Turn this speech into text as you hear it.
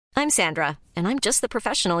I'm Sandra, and I'm just the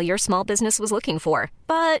professional your small business was looking for.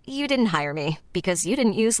 But you didn't hire me because you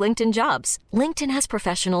didn't use LinkedIn Jobs. LinkedIn has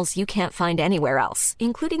professionals you can't find anywhere else,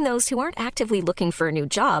 including those who aren't actively looking for a new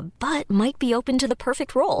job, but might be open to the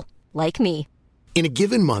perfect role, like me. In a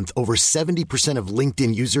given month, over 70% of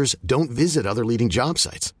LinkedIn users don't visit other leading job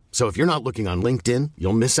sites. So if you're not looking on LinkedIn,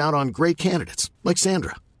 you'll miss out on great candidates like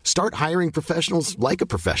Sandra. Start hiring professionals like a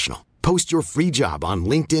professional. Post your free job on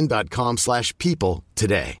linkedin.com/people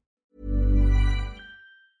today.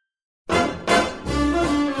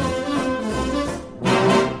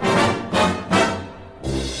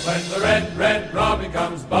 When the red, red robin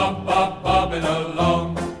comes bobbing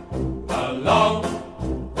along,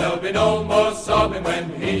 along, there'll be no more sobbing when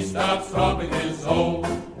he starts throbbing his old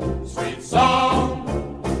sweet song.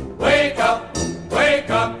 Wake up,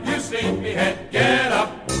 you sleepyhead, get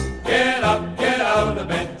up, get up, get out of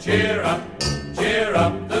bed, cheer up,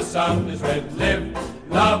 the sun is red, live,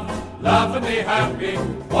 love, laugh and be happy.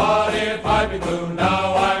 What if I be blue?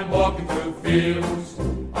 Now I'm walking through fields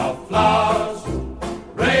of flowers.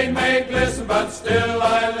 Rain may glisten, but still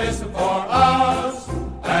I listen for hours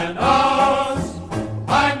and hours.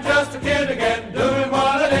 I'm just a kid again, doing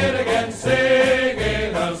what I did again,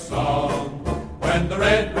 singing a song. When the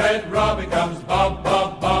red, red robin comes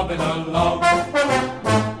bobbing along.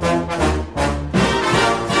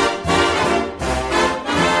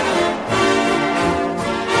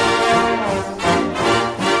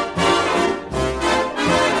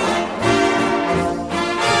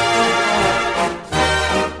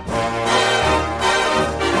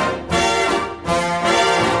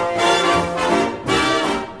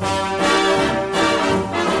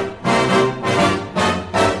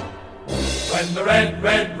 When the red,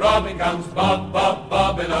 red robin comes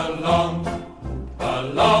bobbing along,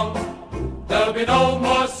 along, there'll be no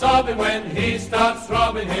more sobbing when he starts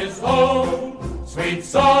throbbing his old sweet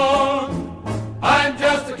song. I'm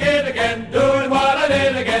just a kid again, doing what I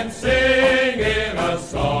did again, singing a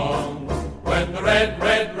song. When the red,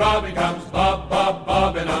 red robin comes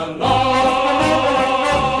bobbing along.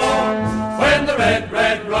 When the red,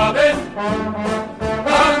 red robin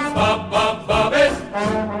comes bobbing.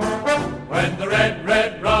 When the red,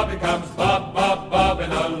 red robin comes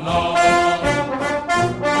bobbing along.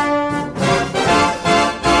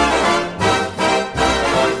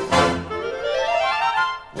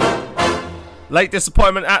 Late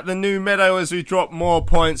disappointment at the New Meadow as we drop more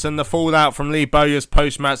points, and the fallout from Lee Bowyer's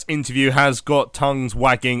post-match interview has got tongues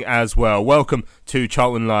wagging as well. Welcome to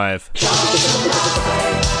Charlton Live.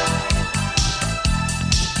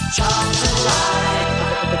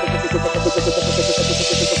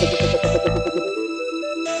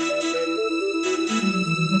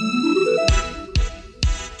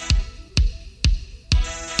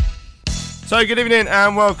 So good evening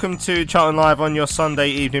and welcome to Charlton Live on your Sunday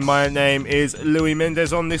evening. My name is Louis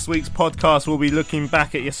Mendes. On this week's podcast we'll be looking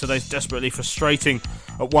back at yesterday's desperately frustrating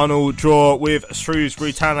 1-1 draw with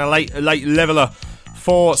Shrewsbury Town, a late leveller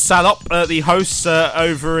for Salop, the hosts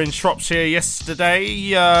over in Shropshire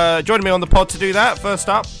yesterday. Joining me on the pod to do that, first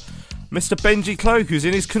up, Mr. Benji Cloak, who's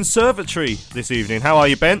in his conservatory this evening. How are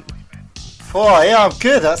you, Ben? Oh, yeah, I'm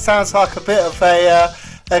good. That sounds like a bit of a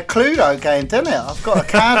Cluedo game, doesn't it? I've got a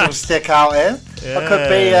candlestick out here. Yeah. I could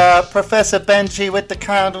be Professor Benji with the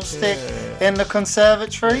candlestick in the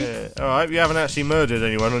conservatory. Yeah. All right, you haven't actually murdered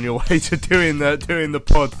anyone on your way to doing the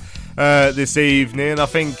pod this evening. I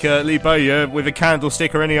think Lee Bowyer, with a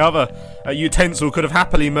candlestick or any other utensil, could have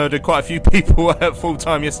happily murdered quite a few people at full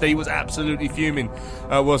time yesterday. He was absolutely fuming,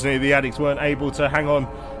 wasn't he? The Addicts weren't able to hang on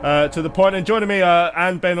to the point. And joining me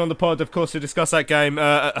and Ben on the pod, of course, to discuss that game,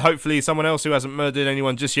 hopefully someone else who hasn't murdered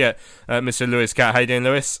anyone just yet, Mr. Lewis Cat. How you doing,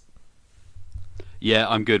 Lewis? Yeah,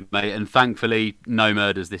 I'm good, mate, and thankfully no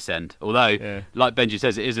murders this end. Although, like Benji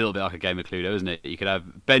says, it is a little bit like a game of Cluedo, isn't it? You could have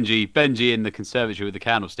Benji in the conservatory with the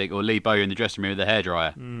candlestick, or Lee Bowyer in the dressing room with the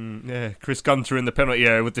hairdryer. Yeah, Chris Gunter in the penalty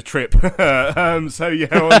area with the trip. Yeah,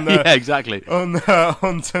 exactly.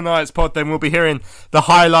 On tonight's pod, then we'll be hearing the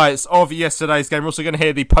highlights of yesterday's game. We're also going to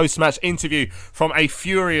hear the post-match interview from a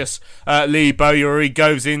furious Lee Bowyer, where he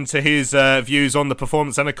goes into his views on the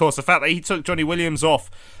performance, and of course the fact that he took Johnny Williams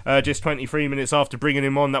off just 23 minutes after bringing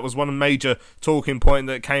him on. That was one major talking point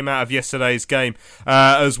that came out of yesterday's game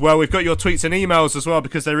as well. We've got your tweets and emails as well,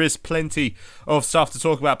 because there is plenty of stuff to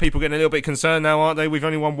talk about. People getting a little bit concerned now, aren't they? We've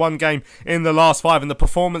only won one game in the last 5, and the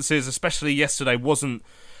performances, especially yesterday, wasn't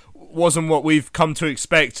what we've come to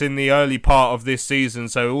expect in the early part of this season.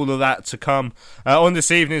 So all of that to come on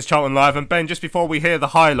this evening's Charlton Live. And Ben, just before we hear the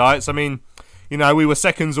highlights, I mean, you know, we were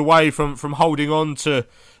seconds away from holding on to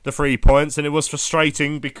the 3 points, and it was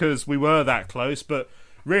frustrating because we were that close. But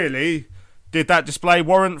really, Did that display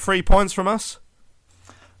warrant 3 points from us?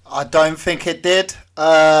 I don't think it did.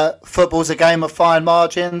 Football's a game of fine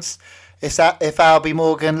margins. If Albie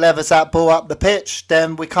Morgan levers that ball up the pitch,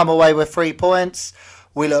 then we come away with 3 points.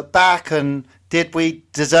 We look back and did we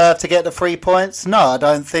deserve to get the 3 points? No, I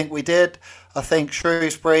don't think we did. I think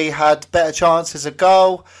Shrewsbury had better chances of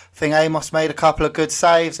goal. I think Amos made a couple of good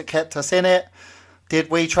saves that kept us in it. Did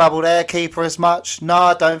we trouble their keeper as much? No,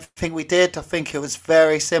 I don't think we did. I think it was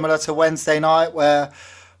very similar to Wednesday night where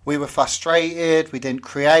we were frustrated. We didn't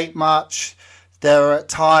create much. There were at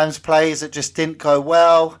times plays that just didn't go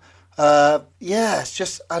well. It's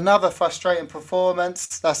just another frustrating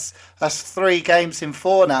performance. That's 3 games in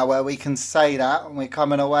 4 now where we can say that, and we're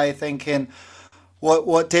coming away thinking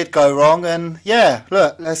what did go wrong. And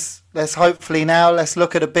look, let's hopefully now let's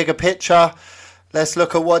look at a bigger picture. Let's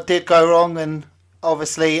look at what did go wrong, and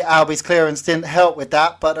obviously Albie's clearance didn't help with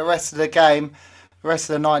that. But the rest of the game, the rest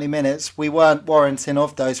of the 90 minutes, we weren't warranting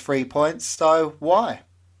of those 3 points. So why?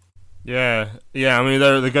 Yeah. I mean,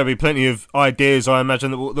 there are going to be plenty of ideas, I imagine,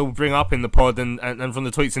 that we'll bring up in the pod and from the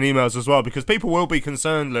tweets and emails as well, because people will be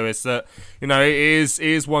concerned, Lewis, that it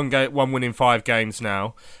is one win in 5 games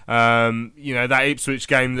now. That Ipswich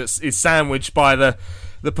game is sandwiched by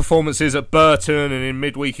the performances at Burton and in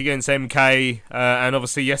midweek against MK, and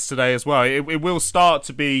obviously yesterday as well. It will start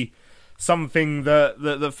to be something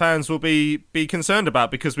that fans will be concerned about,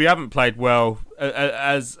 because we haven't played well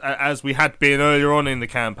as we had been earlier on in the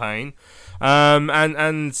campaign,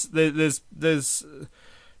 and there's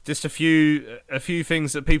just a few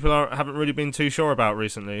things that people haven't really been too sure about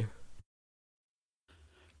recently.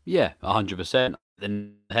 Yeah, 100%.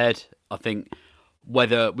 Then ahead, I think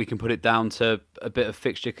whether we can put it down to a bit of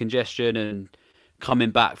fixture congestion and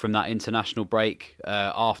coming back from that international break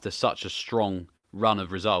after such a strong run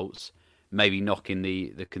of results, maybe knocking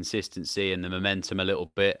the consistency and the momentum a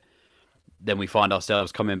little bit, then we find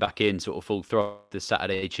ourselves coming back in sort of full throttle the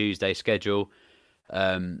Saturday, Tuesday schedule.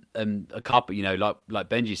 And a couple, like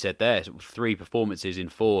Benji said there, sort of 3 performances in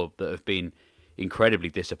 4 that have been incredibly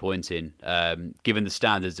disappointing, given the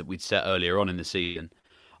standards that we'd set earlier on in the season.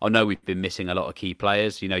 I know we've been missing a lot of key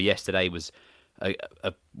players. Yesterday was a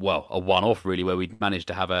one-off really, where we managed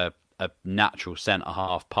to have a natural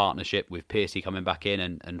centre-half partnership with Piercy coming back in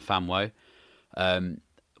and Famwo.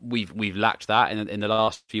 We've lacked that in the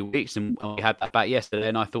last few weeks, and we had that back yesterday,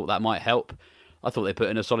 and I thought that might help. I thought they put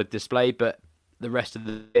in a solid display, but the rest of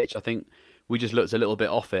the pitch, I think we just looked a little bit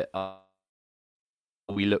off it.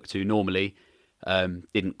 We look to normally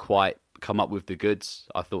didn't quite come up with the goods.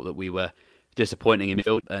 I thought that we were disappointing in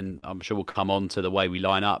midfield, and I'm sure we'll come on to the way we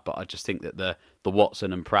line up, but I just think that the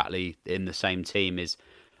Watson and Pratley in the same team is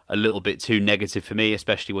a little bit too negative for me,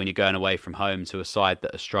 especially when you're going away from home to a side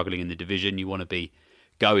that are struggling in the division. You want to be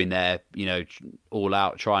going there, all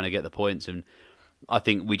out, trying to get the points, and I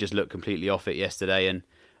think we just looked completely off it yesterday. And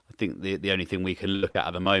I think the only thing we can look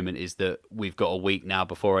at the moment is that we've got a week now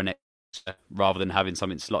before our next, rather than having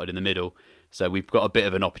something slotted in the middle. So we've got a bit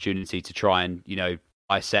of an opportunity to try and,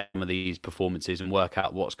 dissect some of these performances and work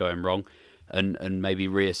out what's going wrong, and maybe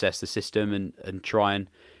reassess the system and try and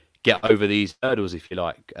get over these hurdles, if you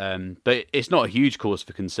like. But it's not a huge cause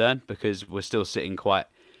for concern, because we're still sitting quite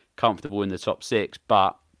comfortable in the top 6,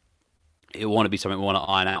 but it will want to be something we want to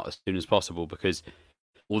iron out as soon as possible, because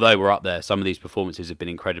although we're up there, some of these performances have been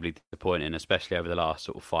incredibly disappointing, especially over the last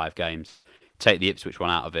sort of 5 games. Take the Ipswich one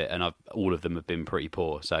out of it, and all of them have been pretty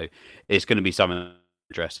poor. So it's going to be something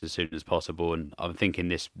addressed as soon as possible, and I'm thinking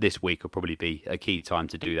this week will probably be a key time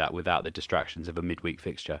to do that without the distractions of a midweek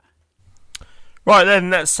fixture. Right then,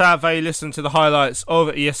 let's have a listen to the highlights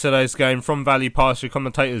of yesterday's game from Valley Pass. Your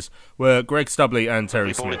commentators were Greg Stubley and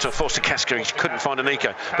Terry Smith. Ball into Forster Kaska. He couldn't find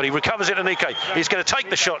Aniko, but he recovers it. Aniko, he's going to take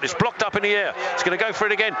the shot. It's blocked up in the air. He's going to go for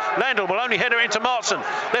it again. Landell will only header into Martson,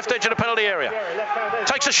 left edge of the penalty area.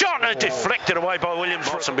 Takes a shot and deflected away by Williams.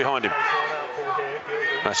 Martson behind him.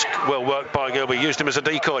 That's well worked by Gilby. Used him as a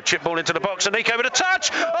decoy. Chip ball into the box. Aniko with a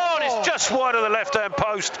touch. Oh, and it's just wide of the left-hand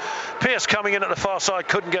post. Pearce coming in at the far side.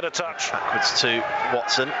 Couldn't get a touch. Backwards to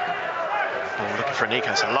Watson. Oh, looking for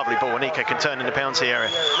Aniko. It's a lovely ball. Aniko can turn in the penalty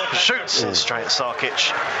area. Shoots straight at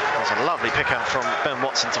Sarkic. There's a lovely pick out from Ben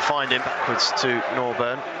Watson to find him. Backwards to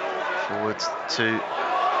Norburn. Forwards to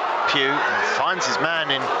Pugh. And finds his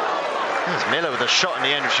man in. There's Miller with a shot in the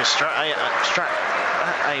end, which is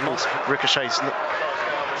Amos. Ricochets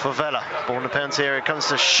for Vela. Ball in the penalty area. Comes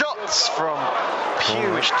to shots from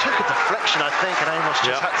Pugh, which took a deflection, I think, and Amos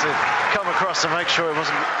just had to come across and make sure it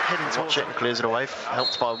wasn't heading towards it, and clears it away,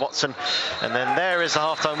 helped by Watson. And then there is the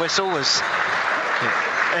half-time whistle as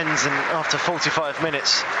it ends in after 45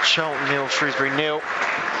 minutes. Charlton 0, Shrewsbury 0.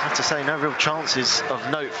 I have to say, no real chances of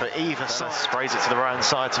note for either side. Sprays it to the right hand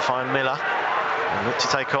side to find Miller. And look to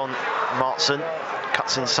take on Martson.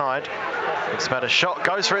 Cuts inside. It's about a shot.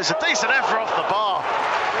 Goes for it. It's a decent effort off the bar.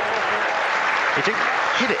 He didn't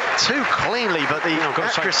hit it too cleanly, but the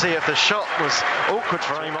accuracy of the shot was awkward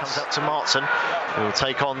for him. Comes up to Martson, who will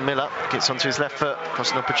take on Miller. Gets onto his left foot.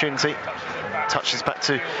 Crossing opportunity. Touches back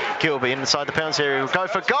to Gilby inside the penalty area. He'll go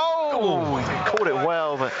for goal. He caught it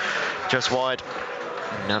well, but just wide.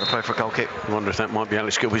 Now to play for a goal kick. I wonder if that might be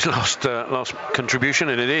Alex Gilby's last contribution,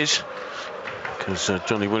 and it is, because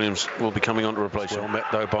Johnny Williams will be coming on to replace him. Met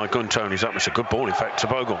though by Gunter, and he's up. It's a good ball, in fact, to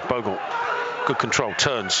Bogle. Bogle, good control,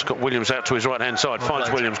 turns, got Williams out to his right hand side,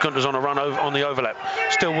 finds Williams. Gunter's on a run on the overlap.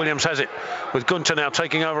 Still Williams has it, with Gunter now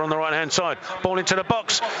taking over on the right hand side. Ball into the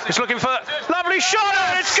box. It's looking for lovely shot,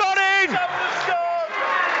 and it's gone in.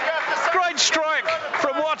 Great strike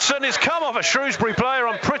from Watson. It's come off a Shrewsbury player,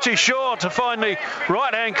 I'm pretty sure, to find the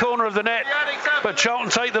right-hand corner of the net. But Charlton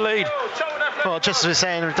take the lead. Well, just as we're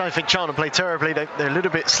saying, I don't think Charlton play terribly. They're a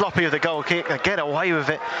little bit sloppy with the goal kick. They get away with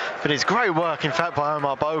it. But it's great work, in fact, by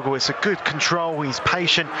Omar Bogle. It's a good control. He's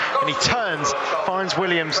patient. And he turns, finds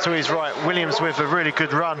Williams to his right. Williams with a really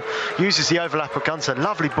good run. Uses the overlap of Gunter.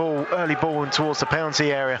 Lovely ball, early ball and towards the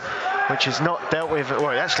penalty area, which is not dealt with.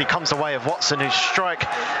 Well, it actually comes the way of Watson, whose strike,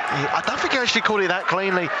 I don't think he actually caught it that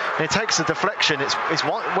cleanly. And it takes a deflection. It's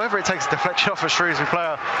whether it takes a deflection off a Shrewsbury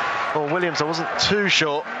player or Williams, I wasn't too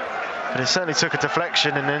sure. But it certainly took a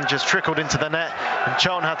deflection and then just trickled into the net, and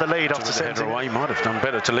Charlton had the lead after sending away. He might have done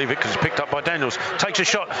better to leave it, because it's picked up by Daniels. Takes a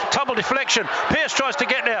shot, double deflection. Pearce tries to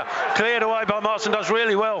get there, cleared away by Martson, does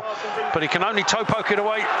really well, but he can only toe poke it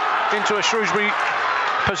away into a Shrewsbury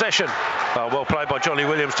possession. Well played by Johnny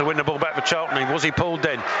Williams to win the ball back for Charlton. Was he pulled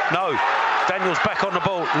then? No. Daniels back on the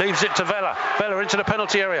ball, leaves it to Vella. Vella into the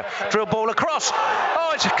penalty area, drill ball across.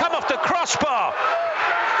 Oh, it's come off the crossbar.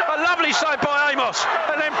 A lovely save by Amos,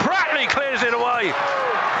 and then Pratley clears it away.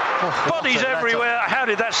 Bodies everywhere. How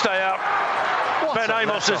did that stay out? Ben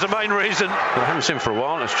Amos is the main reason. I haven't seen him for a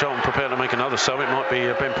while. As Charlton prepare to make another sub, it might be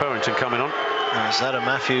Ben Purrington coming on. There's Adam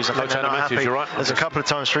Matthews. I think they're not happy. You're right. There's a couple of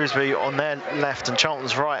times Shrewsbury on their left and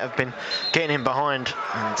Charlton's right have been getting in behind,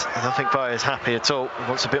 and I don't think Bo is happy at all. He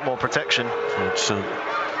wants a bit more protection. It's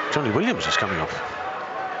Johnny Williams is coming off.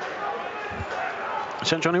 Is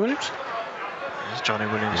that Johnny Williams? It's Johnny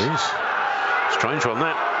Williams. It is. Strange one,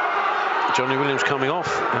 that. Johnny Williams coming off,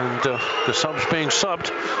 and the subs being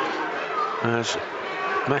subbed as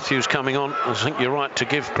Matthews coming on. I think you're right to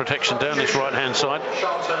give protection down this right hand side.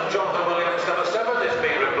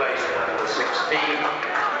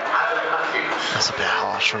 That's a bit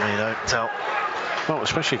harsh for me, though. Well,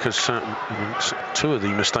 especially because two of the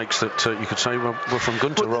mistakes that you could say were from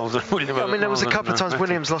Gunter rather than Williams. I mean, there was a couple of times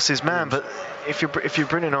Williams lost his man, but if you're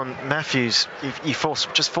bringing on Matthews, you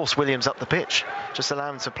force Williams up the pitch. Just allow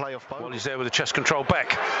him to play off both. Well, he's there with the chest control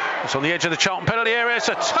back. It's on the edge of the Charlton penalty area. It's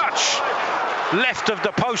a touch left of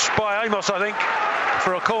the post by Amos, I think,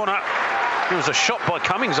 for a corner. It was a shot by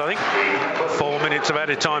Cummings, I think. 4 minutes of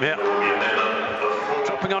added time here.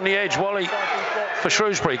 Dropping on the edge, Wally for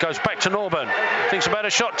Shrewsbury, goes back to Norburn, thinks about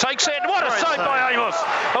a shot, takes it, what a save by Amos,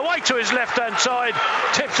 away to his left hand side,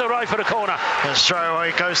 tips away for the corner. And straight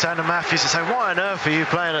away goes down to Matthews and say, why on earth are you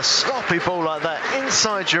playing a sloppy ball like that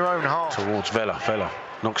inside your own half? Towards Vella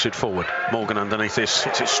knocks it forward, Morgan underneath this,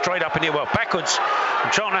 hits it straight up in here, well backwards,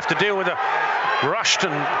 and Charlton have to deal with a rushed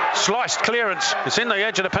and sliced clearance. It's in the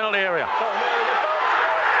edge of the penalty area.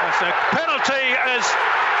 That's a penalty as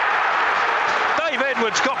Dave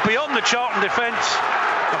Edwards got beyond the Charlton defence.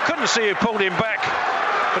 I couldn't see who pulled him back,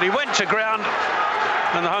 but he went to ground,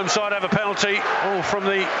 and the home side have a penalty, all from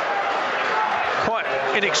the quite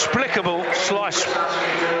inexplicable slice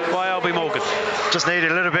by Albie Morgan. Just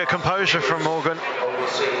needed a little bit of composure from Morgan.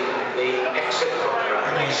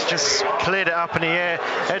 And he's just cleared it up in the air.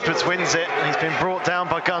 Edwards wins it, and he's been brought down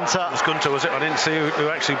by Gunter. It was Gunter, was it? I didn't see who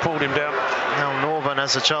actually pulled him down. Now Norburn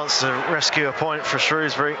has a chance to rescue a point for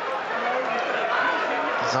Shrewsbury.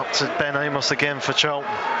 It's up to Ben Amos again for Charlton.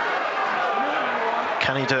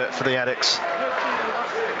 Can he do it for the Addicts?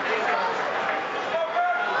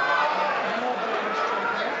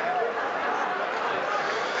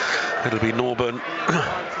 It'll be Norburn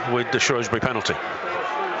with the Shrewsbury penalty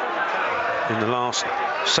in the last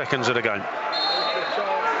seconds of the game.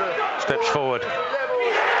 Steps forward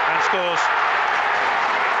and scores.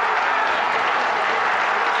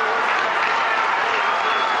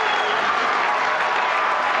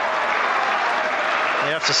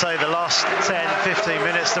 You have to say the last 10-15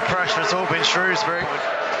 minutes the pressure has all been Shrewsbury.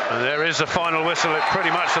 And there is the final whistle at pretty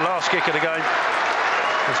much the last kick of the game.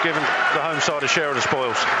 It's given the home side a share of the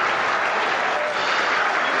spoils.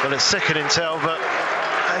 Well, it's sickening tell, but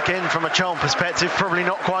again, from a Charlton perspective, probably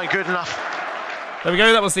not quite good enough. There we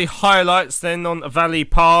go. That was the highlights then on Valley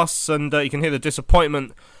Pass, and you can hear the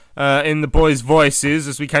disappointment in the boys' voices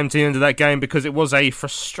as we came to the end of that game, because it was a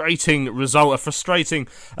frustrating result, a frustrating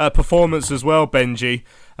performance as well, Benji.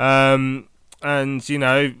 And you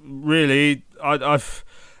know, really,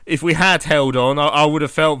 if we had held on, I would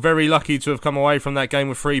have felt very lucky to have come away from that game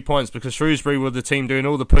with 3 points, because Shrewsbury were the team doing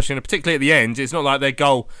all the pushing, particularly at the end. It's not like their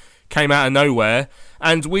goal came out of nowhere,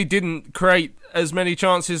 and we didn't create as many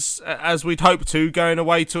chances as we'd hoped to, going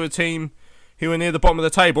away to a team who were near the bottom of the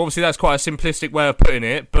table. Obviously, that's quite a simplistic way of putting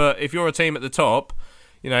it, but if you're a team at the top,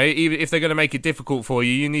 you know, even if they're going to make it difficult for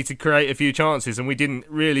you, you need to create a few chances, and we didn't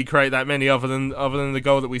really create that many other than the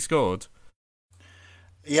goal that we scored.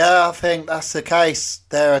 Yeah, I think that's the case.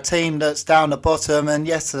 They're a team that's down the bottom, and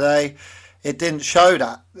yesterday it didn't show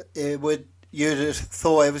that. You'd have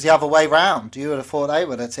thought it was the other way round. You would have thought they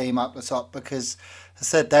were the team up the top, because I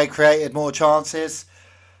said they created more chances.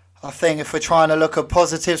 I think if we're trying to look at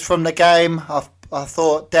positives from the game, I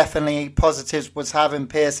thought definitely positives was having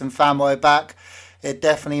Pearce and Fanway back. It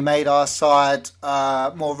definitely made our side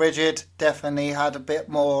more rigid, definitely had a bit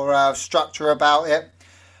more structure about it.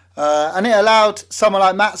 And it allowed someone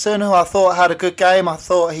like Maatsen, who I thought had a good game. I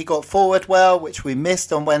thought he got forward well, which we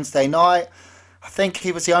missed on Wednesday night. I think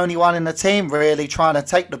he was the only one in the team really trying to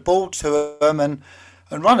take the ball to him and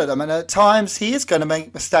run at them. And at times he is going to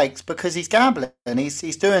make mistakes because he's gambling.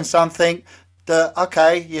 He's doing something that,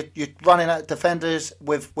 okay, you're running at defenders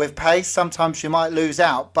with pace. Sometimes you might lose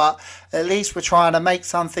out, but at least we're trying to make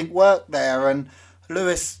something work there. And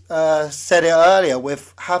Lewis said it earlier,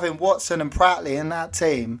 with having Watson and Pratley in that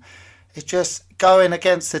team, it's just going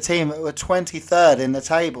against a team that were 23rd in the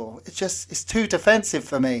table. It's too defensive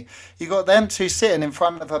for me. You got them two sitting in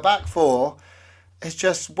front of a back four. It's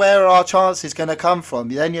just, where are our chances going to come from?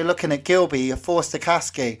 Then you're looking at Gilby, you're forced to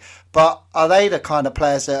Kasky. But are they the kind of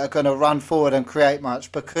players that are going to run forward and create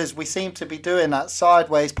much? Because we seem to be doing that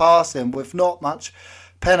sideways passing with not much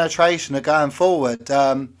penetration of going forward.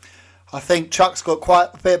 I think Chuck's got quite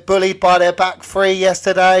a bit bullied by their back three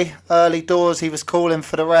yesterday. Early doors, he was calling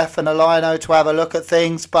for the ref and the lino to have a look at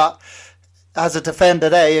things. But as a defender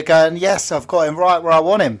there, you're going, yes, I've got him right where I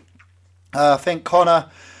want him. I think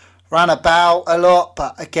Connor ran about a lot,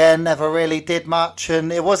 but again, never really did much.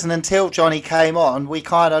 And it wasn't until Johnny came on, we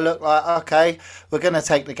kind of looked like, okay, we're going to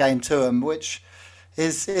take the game to him, which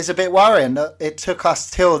is a bit worrying. It took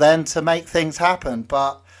us till then to make things happen.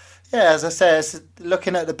 But yeah, as I said,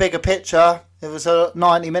 looking at the bigger picture, it was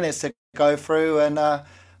 90 minutes to go through, and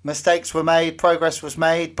mistakes were made, progress was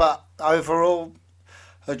made, but overall,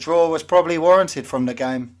 a draw was probably warranted from the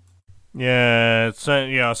game. Yeah,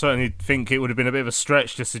 I certainly think it would have been a bit of a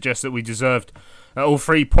stretch to suggest that we deserved all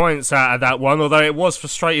 3 points out of that one, although it was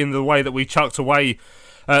frustrating the way that we chucked away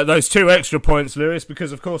those 2 extra points, Lewis,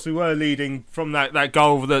 because of course we were leading from that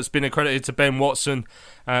goal that's been accredited to Ben Watson.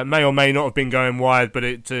 May or may not have been going wide, but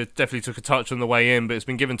it definitely took a touch on the way in, but it's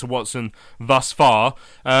been given to Watson thus far.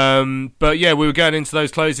 But yeah, we were going into those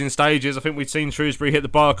closing stages. I think we'd seen Shrewsbury hit the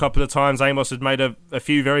bar a couple of times. Amos had made a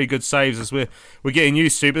few very good saves, as we're getting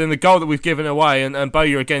used to, but then the goal that we've given away, and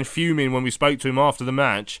Bowyer again fuming when we spoke to him after the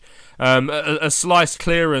match, a sliced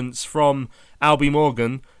clearance from Albie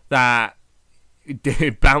Morgan that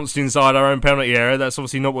bounced inside our own penalty area. That's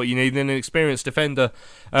obviously not what you need. And an experienced defender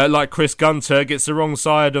like Chris Gunter gets the wrong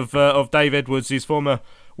side of Dave Edwards, his former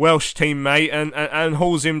Welsh teammate, and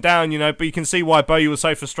hauls him down. You know, but you can see why Bowyer was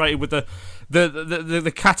so frustrated with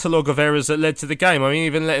the catalogue of errors that led to the game. I mean,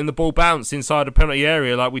 even letting the ball bounce inside a penalty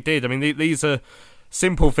area like we did. I mean, these are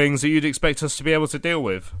simple things that you'd expect us to be able to deal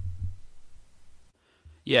with.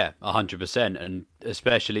 Yeah, 100%, and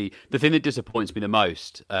especially the thing that disappoints me the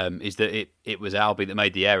most is that it was Albie that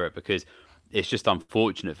made the error, because it's just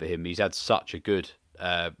unfortunate for him. He's had such a good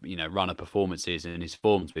run of performances, and his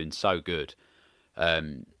form's been so good,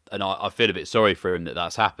 and I feel a bit sorry for him that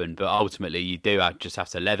that's happened. But ultimately, you do just have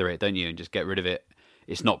to leather it, don't you, and just get rid of it.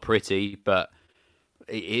 It's not pretty, but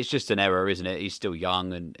it's just an error, isn't it? He's still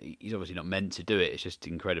young, and he's obviously not meant to do it. It's just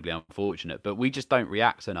incredibly unfortunate, but we just don't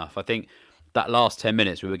react enough. I think that last 10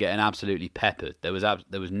 minutes, we were getting absolutely peppered. There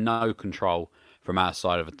was no control from our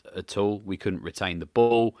side of it at all. We couldn't retain the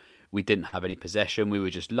ball. We didn't have any possession. We were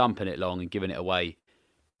just lumping it long and giving it away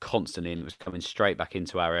constantly, and it was coming straight back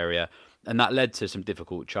into our area. And that led to some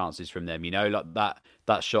difficult chances from them. You know, like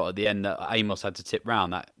that shot at the end that Amos had to tip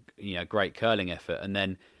round, that great curling effort. And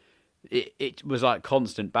then it was like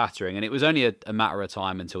constant battering. And it was only a matter of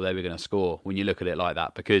time until they were going to score, when you look at it like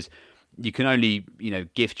that, because you can only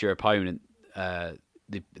gift your opponent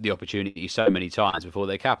the opportunity so many times before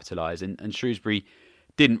they capitalise, and Shrewsbury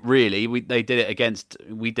didn't really. We did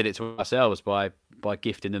it to ourselves by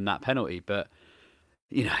gifting them that penalty. But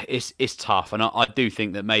it's tough, and I do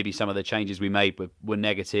think that maybe some of the changes we made were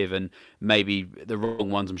negative, and maybe the wrong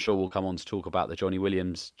ones. I'm sure we'll come on to talk about the Johnny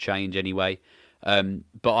Williams change anyway.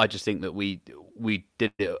 But I just think that we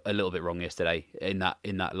did it a little bit wrong yesterday in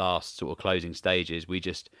that last sort of closing stages.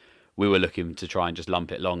 We were looking to try and just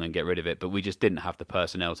lump it long and get rid of it, but we just didn't have the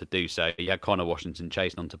personnel to do so. You had Connor Washington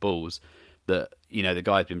chasing onto balls that the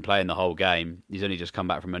guy's been playing the whole game. He's only just come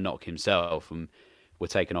back from a knock himself, and we're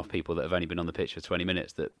taking off people that have only been on the pitch for 20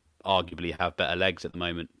 minutes that arguably have better legs at the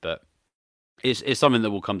moment. But it's something that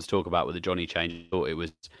we'll come to talk about with the Johnny change. I thought it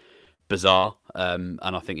was bizarre, and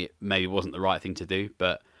I think it maybe wasn't the right thing to do.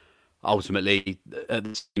 But ultimately, at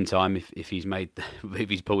the same time, if he's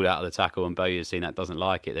pulled out of the tackle and Bowyer's seen that doesn't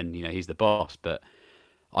like it, then he's the boss. But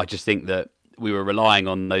I just think that we were relying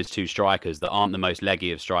on those two strikers that aren't the most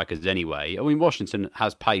leggy of strikers anyway. I mean, Washington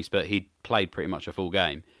has pace, but he played pretty much a full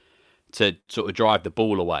game to sort of drive the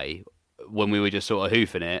ball away when we were just sort of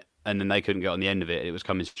hoofing it, and then they couldn't get on the end of it. It was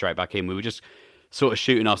coming straight back in. We were just sort of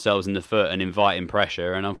shooting ourselves in the foot and inviting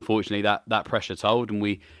pressure, and unfortunately that pressure told, and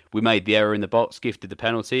we made the error in the box, gifted the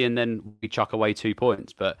penalty, and then we chuck away 2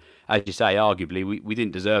 points. But as you say, arguably we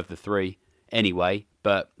didn't deserve the 3 anyway,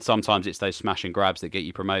 but sometimes it's those smash and grabs that get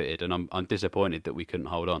you promoted, and I'm disappointed that we couldn't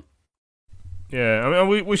hold on. Yeah, I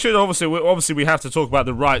mean, we should obviously we have to talk about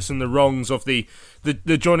the rights and the wrongs of the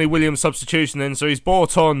Johnny Williams substitution. Then, so he's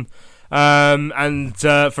brought on for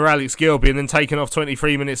Alex Gilbey, and then taken off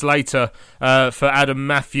 23 minutes later for Adam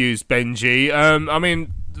Matthews. Benji,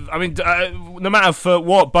 no matter for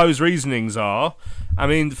what Bo's reasonings are. I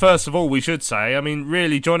mean, first of all, we should say,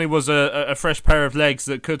 really, Johnny was a fresh pair of legs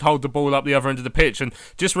that could hold the ball up the other end of the pitch and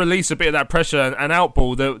just release a bit of that pressure and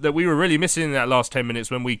outball that we were really missing in that last 10 minutes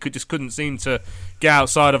when we couldn't seem to get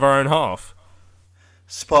outside of our own half.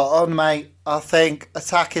 Spot on, mate. I think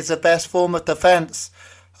attack is the best form of defence.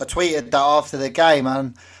 I tweeted that after the game,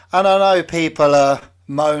 and I know people are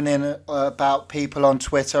moaning about people on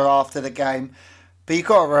Twitter after the game, but you've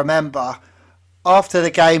got to remember, after the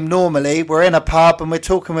game, normally we're in a pub and we're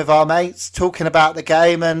talking with our mates, talking about the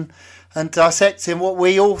game and dissecting what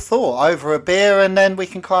we all thought over a beer, and then we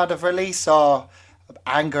can kind of release our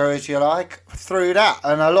anger, as you like, through that.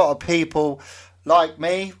 And a lot of people, like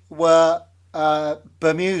me, were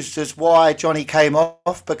bemused as why Johnny came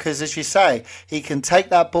off, because, as you say, he can take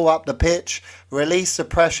that ball up the pitch, release the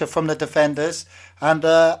pressure from the defenders, and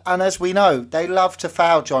as we know, they love to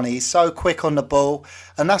foul Johnny. He's so quick on the ball,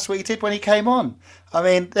 and that's what he did when he came on. I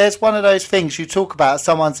mean, there's one of those things you talk about at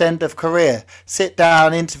someone's end of career. Sit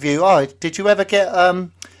down, interview. Oh, did you ever get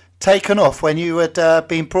taken off when you had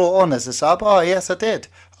been brought on as a sub? Oh, yes, I did.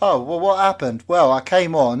 Oh, well, what happened? Well, I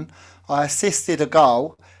came on, I assisted a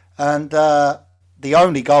goal, and the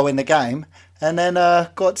only goal in the game, and then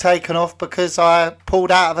got taken off because I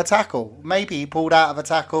pulled out of a tackle. Maybe he pulled out of a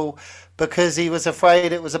tackle because he was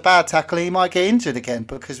afraid it was a bad tackle and he might get injured again,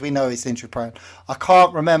 because we know he's injury prone. I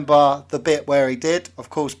can't remember the bit where he did.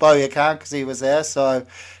 Of course, Bowyer can, because he was there, so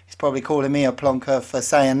he's probably calling me a plonker for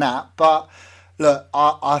saying that. But look,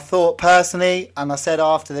 I thought personally, and I said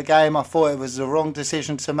after the game, I thought it was the wrong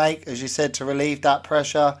decision to make, as you said, to relieve that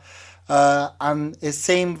pressure. And it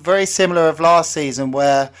seemed very similar of last season,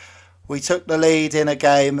 where we took the lead in a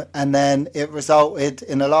game and then it resulted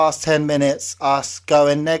in the last 10 minutes us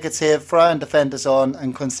going negative, throwing defenders on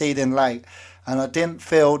and conceding late. And I didn't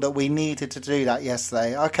feel that we needed to do that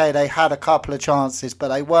yesterday. Okay, they had a couple of chances, but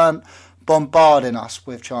they weren't bombarding us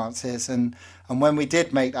with chances. And when we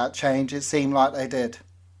did make that change, it seemed like they did.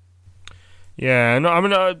 Yeah, and I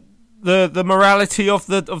mean, the morality of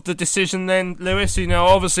the decision then, Lewis,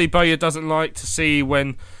 obviously Bowyer doesn't like to see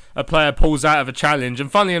when a player pulls out of a challenge,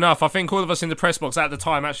 and funnily enough, I think all of us in the press box at the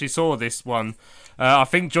time actually saw this one. I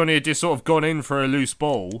think Johnny had just sort of gone in for a loose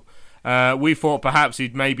ball. We thought perhaps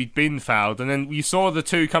he'd maybe been fouled, and then you saw the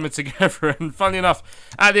two coming together, and funnily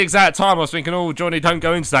enough, at the exact time I was thinking, oh, Johnny, don't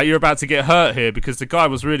go into that, you're about to get hurt here, because the guy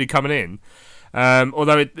was really coming in.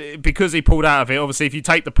 Although because he pulled out of it, obviously if you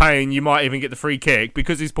take the pain you might even get the free kick.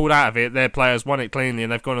 Because he's pulled out of it, their players won it cleanly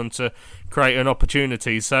and they've gone on to create an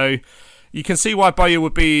opportunity. So you can see why Bowyer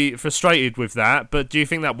would be frustrated with that, but do you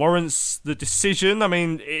think that warrants the decision? I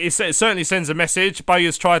mean, it certainly sends a message.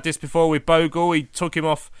 Bowyer's tried this before with Bogle. He took him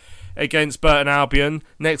off against Burton Albion.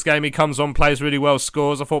 Next game he comes on, plays really well,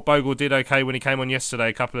 scores. I thought Bogle did okay when he came on yesterday.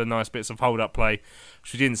 A couple of nice bits of hold-up play,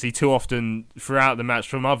 which we didn't see too often throughout the match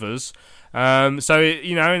from others. And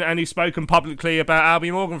he's spoken publicly about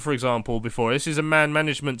Albie Morgan, for example, before. This is a man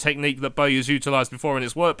management technique that Bowyer's utilised before and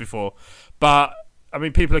it's worked before. But, I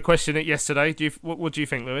mean, people are questioning it yesterday. What do you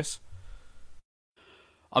think, Lewis?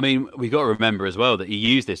 I mean, we got to remember as well that he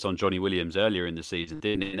used this on Johnny Williams earlier in the season,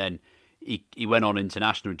 didn't he? And then he went on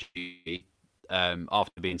international duty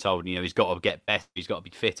after being told, he's got to get better, he's got to be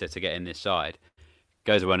fitter to get in this side.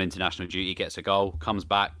 Goes away on international duty, gets a goal, comes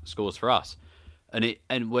back, scores for us. And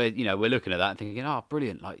we're looking at that and thinking, oh,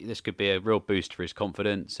 brilliant! Like, this could be a real boost for his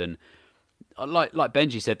confidence. And like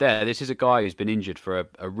Benji said there, this is a guy who's been injured for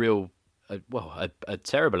a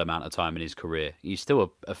terrible amount of time in his career. He's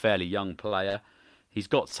still a fairly young player. He's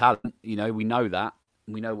got talent, we know that.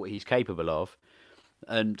 We know what he's capable of.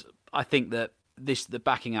 And I think that the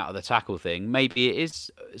backing out of the tackle thing, maybe it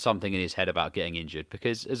is something in his head about getting injured,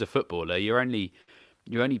 because as a footballer, your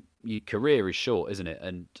career is short, isn't it?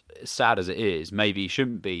 And as sad as it is, maybe you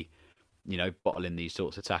shouldn't be, bottling these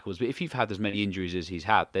sorts of tackles. But if you've had as many injuries as he's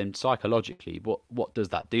had, then psychologically, what does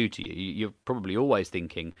that do to you? You're probably always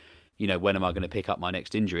thinking, when am I going to pick up my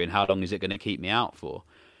next injury and how long is it going to keep me out for?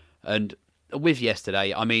 And with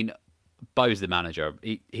yesterday, I mean, Bo's the manager.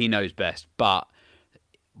 He knows best. But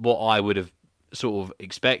what I would have sort of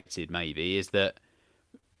expected maybe is that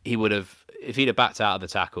he would have, if he'd have backed out of the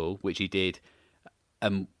tackle, which he did,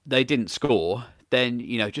 and they didn't score, then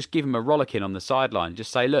just give him a rollicking on the sideline.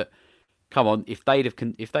 Just say, look, come on. If they'd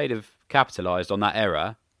have capitalised on that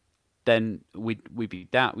error, then we'd be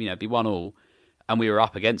down. Be 1-1, and we were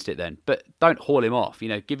up against it then. But don't haul him off.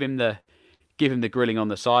 Give him the grilling on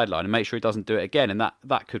the sideline and make sure he doesn't do it again. And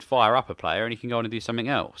that could fire up a player, and he can go on and do something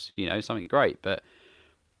else. Something great. But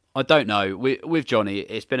I don't know. With Johnny,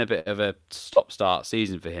 it's been a bit of a stop-start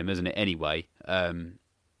season for him, isn't it? Anyway.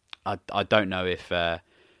 I don't know if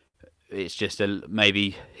it's just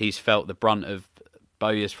maybe he's felt the brunt of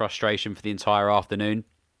Bowyer's frustration for the entire afternoon.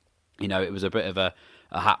 It was a bit of a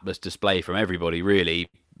hapless display from everybody, really,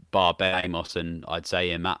 bar Ben Amos and I'd say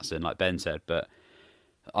Ian Maatsen, like Ben said. But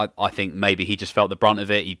I think maybe he just felt the brunt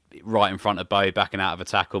of it. He right in front of Bow, backing out of a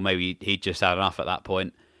tackle. Maybe he'd just had enough at that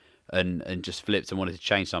point and just flipped and wanted to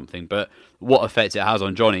change something. But what effect it has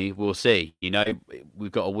on Johnny, we'll see.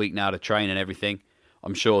 We've got a week now to train and everything.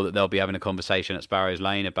 I'm sure that they'll be having a conversation at Sparrows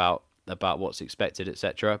Lane about what's expected,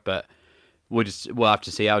 etc. But we'll have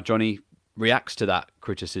to see how Johnny reacts to that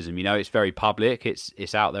criticism. It's very public.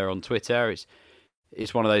 It's out there on Twitter.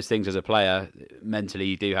 It's one of those things as a player, mentally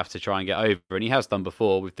you do have to try and get over, and he has done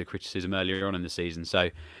before with the criticism earlier on in the season. So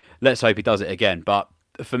let's hope he does it again. But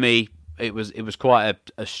for me, it was quite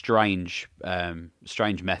a strange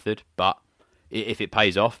method, but if it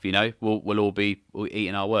pays off, we'll all be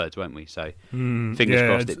eating our words, won't we? So fingers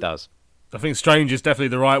crossed it does. I think strange is definitely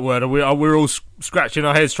the right word. We're all scratching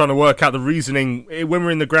our heads trying to work out the reasoning. When we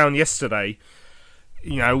were in the ground yesterday,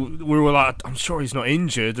 we were like, I'm sure he's not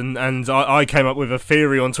injured. And I came up with a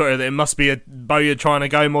theory on Twitter that it must be a Bowyer trying to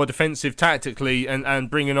go more defensive tactically and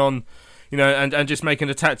bringing on, and just making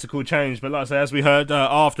a tactical change. But like I say, as we heard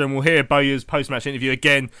after, and we'll hear Bowyer's post-match interview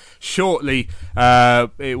again shortly,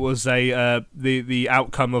 it was the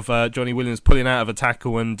outcome of Johnny Williams pulling out of a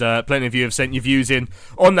tackle, and plenty of you have sent your views in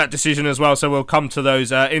on that decision as well, so we'll come to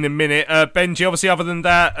those in a minute. Benji, obviously, other than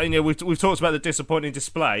that, we've talked about the disappointing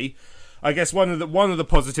display. I guess one of the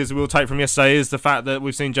positives we'll take from yesterday is the fact that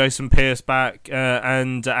we've seen Jason Pearce back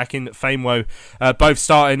and Akin Famewo both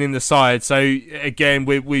starting in the side. So again,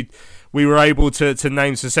 we were able to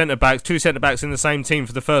name some centre-backs, two centre-backs in the same team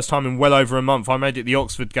for the first time in well over a month. I made it the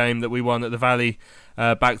Oxford game that we won at the Valley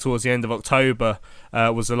back towards the end of October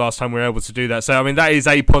was the last time we were able to do that. So, I mean, that is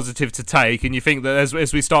a positive to take. And you think that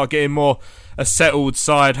as we start getting more a settled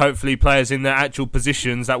side, hopefully players in their actual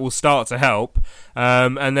positions, that will start to help.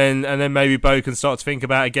 And then maybe Bo can start to think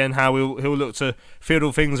about, again, how he'll look to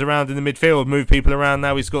fiddle things around in the midfield, move people around.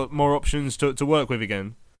 Now he's got more options to work with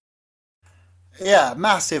again. Yeah,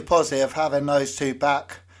 massive positive having those two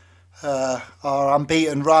back. Our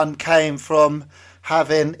unbeaten run came from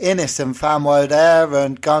having Innes and Famewo there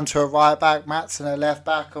and Gunter at right back, Maatsen at left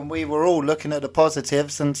back, and we were all looking at the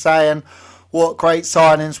positives and saying what great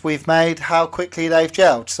signings we've made, how quickly they've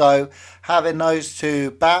gelled. So having those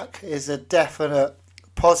two back is a definite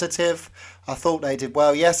positive. I thought they did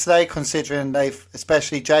well yesterday, considering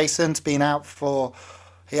especially Jason's been out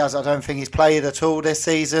I don't think he's played at all this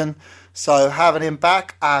season. So having him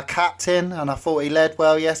back, our captain, and I thought he led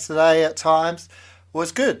well yesterday at times,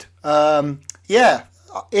 was good.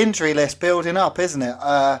 Injury list building up, isn't it?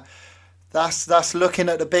 That's looking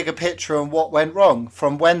at the bigger picture and what went wrong.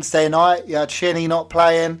 From Wednesday night, you had Shinnie not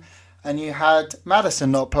playing, and you had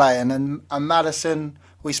Maddison not playing. And Maddison,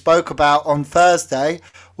 we spoke about on Thursday,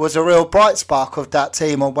 was a real bright spark of that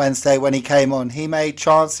team on Wednesday when he came on. He made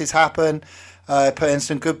chances happen. Putting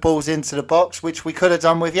some good balls into the box, which we could have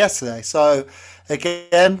done with yesterday. So,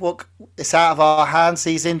 again, it's out of our hands,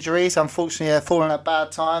 these injuries. Unfortunately, they're falling at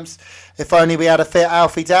bad times. If only we had a fit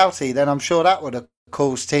Alfie Doughty, then I'm sure that would have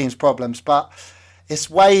caused teams problems. But it's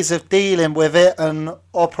ways of dealing with it and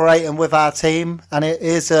operating with our team. And it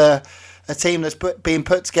is a team that's been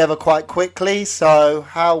put together quite quickly. So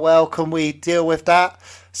how well can we deal with that?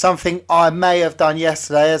 Something I may have done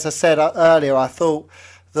yesterday, as I said earlier, I thought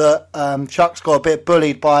that Chucks got a bit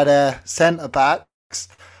bullied by their centre-backs.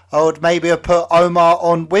 I would maybe have put Omar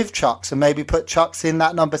on with Chucks and maybe put Chucks in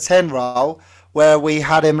that number 10 role where we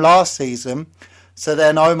had him last season. So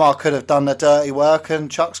then Omar could have done the dirty work and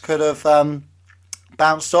Chucks could have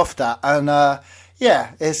bounced off that. And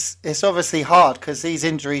it's obviously hard because these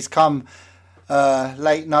injuries come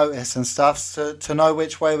late notice and stuff to know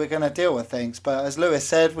which way we're going to deal with things. But as Lewis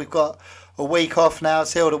said, we've got a week off now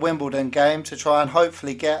till the Wimbledon game to try and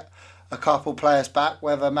hopefully get a couple players back,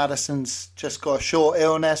 whether Madison's just got a short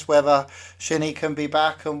illness, whether Shinnie can be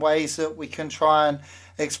back, and ways that we can try and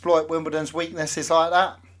exploit Wimbledon's weaknesses like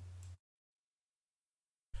that.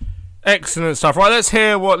 Excellent stuff. Right, let's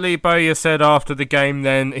hear what Lee Bowyer said after the game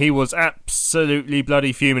then. He was absolutely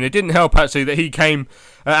bloody fuming. It didn't help, actually, that he came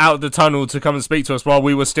out of the tunnel to come and speak to us while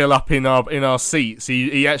we were still up in our seats.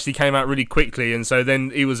 He actually came out really quickly, and so then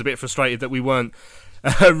he was a bit frustrated that we weren't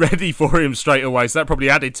ready for him straight away, so that probably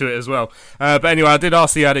added to it as well. But anyway, I did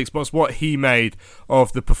ask the Addicts boss what he made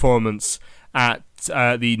of the performance at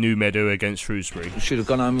the New Meadow against Shrewsbury. We should have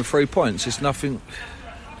gone home with 3 points. It's nothing...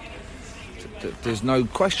 There's no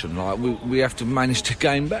question. Like we have to manage the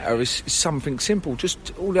game better. It's something simple.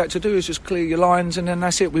 Just all you have to do is just clear your lines, and then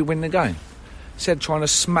that's it. We win the game. Instead of trying to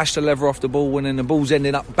smash the leather off the ball, and then the ball's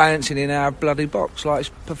ending up bouncing in our bloody box. Like,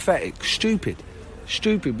 it's pathetic, stupid.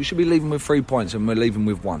 We should be leaving with 3 points, and we're leaving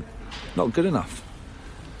with 1. Not good enough.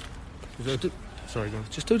 Sorry, go on.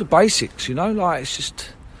 Just do the basics, you know. Like, it's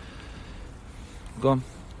just go on.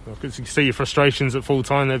 Well, you can see your frustrations at full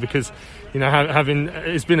time there because, you know,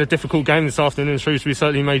 it's been a difficult game this afternoon. Shrewsbury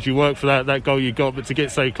certainly made you work for that goal you got, but to get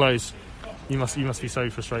so close, you must be so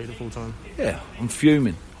frustrated at full time. Yeah, I'm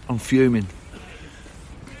fuming.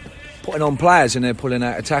 Putting on players and they're pulling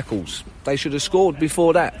out of tackles. They should have scored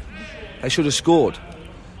before that. They should have scored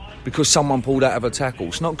because someone pulled out of a tackle.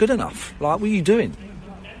 It's not good enough. Like, what are you doing?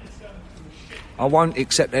 I won't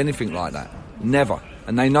accept anything like that. Never.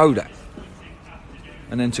 And they know that.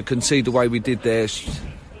 And then to concede the way we did there, it's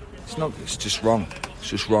just wrong. It's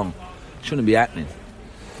just wrong. It shouldn't be happening.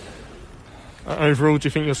 Overall, do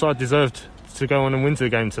you think your side deserved to go on and win the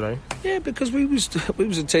game today? Yeah, because we was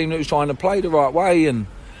a team that was trying to play the right way, and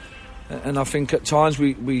I think at times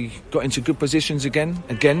we got into good positions again,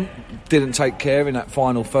 didn't take care in that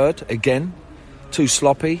final third, again, too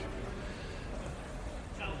sloppy.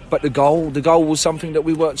 But the goal was something that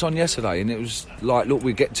we worked on yesterday, and it was like, look,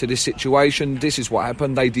 we get to this situation, this is what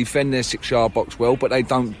happened. They defend their 6-yard box well, but they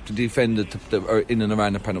don't defend the in and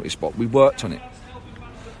around the penalty spot. We worked on it,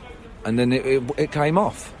 and then it came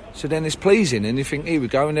off. So then it's pleasing, and you think, here we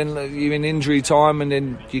go, and then you're in injury time, and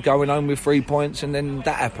then you're going home with 3 points, and then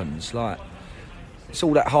that happens. Like, it's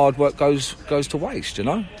all that hard work goes to waste, you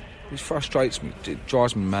know. It frustrates me. It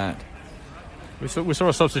drives me mad. We saw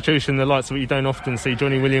a substitution, the likes of what you don't often see.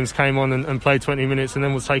 Johnny Williams came on and played 20 minutes and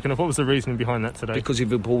then was taken off. What was the reasoning behind that today? Because if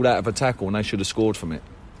he pulled out of a tackle, and they should have scored from it.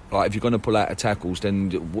 Like, if you're going to pull out of tackles,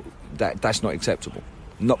 then that's not acceptable.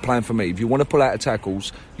 Not playing for me. If you want to pull out of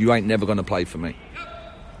tackles, you ain't never going to play for me.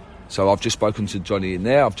 So I've just spoken to Johnny in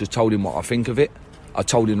there. I've just told him what I think of it. I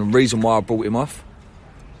told him the reason why I brought him off.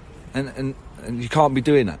 And you can't be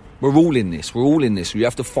doing that. We're all in this. You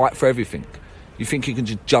have to fight for everything. You think you can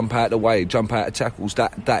just jump out of the way, jump out of tackles?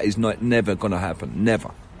 That is never going to happen. Never.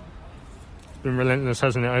 It's been relentless,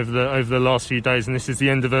 hasn't it, over the last few days? And this is the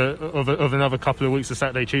end of another couple of weeks of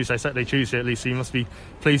Saturday, Tuesday at least. So you must be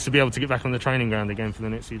pleased to be able to get back on the training ground again for the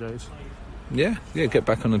next few days. Yeah, get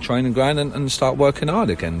back on the training ground and start working hard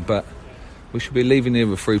again. But we should be leaving here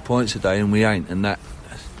with 3 points a day, and we ain't, and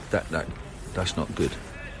that's not good.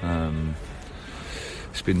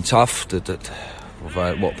 It's been tough.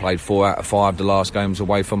 We've played 4 out of 5 the last games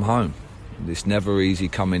away from home. It's never easy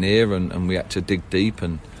coming here, and we had to dig deep,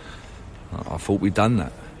 and I thought we'd done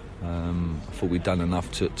that. I thought we'd done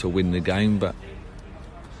enough to win the game, but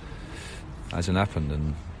it hasn't happened,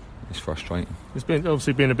 and it's frustrating. There's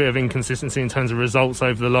obviously been a bit of inconsistency in terms of results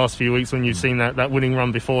over the last few weeks when you've seen that winning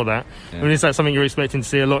run before that. Yeah. I mean, is that something you're expecting to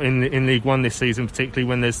see a lot in League One this season, particularly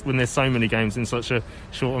when there's so many games in such a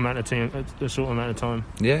short amount of time?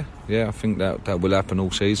 Yeah, I think that will happen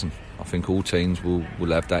all season. I think all teams will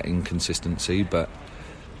have that inconsistency, but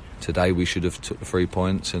today we should have took the 3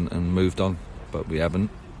 points and moved on, but we haven't.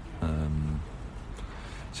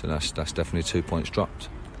 It's So that's definitely 2 points dropped.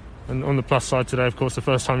 And on the plus side today, of course, the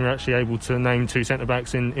first time you're actually able to name two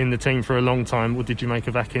centre-backs in the team for a long time. What did you make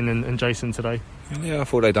of Akin and Jason today? Yeah, I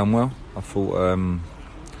thought they done well. I thought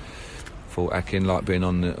Akin liked being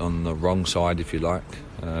on the wrong side, if you like.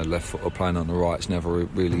 Left foot or playing on the right is never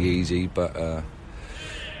really easy, but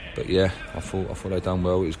yeah, I thought they done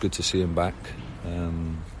well. It was good to see him back.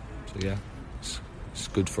 So yeah, it's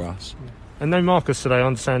good for us. And no Marcus today. I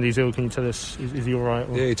understand he's ill. Can you tell us, is he all right?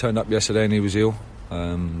 Yeah, he turned up yesterday and he was ill.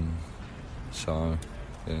 So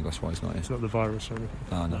yeah, that's why he's not here. It's not the virus or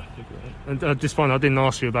anything? No. And at this point, I didn't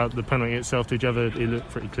ask you about the penalty itself. Did you ever? It looked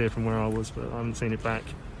pretty clear from where I was, but I haven't seen it back.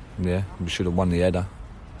 Yeah, we should have won the header.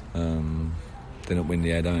 Didn't win the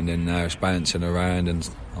header, and then now it's bouncing around, and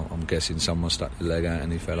I'm guessing someone stuck the leg out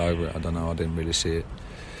and he fell over it. I don't know, I didn't really see it.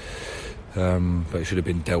 But it should have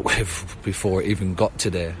been dealt with before it even got to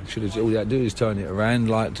there. All you had to do is turn it around,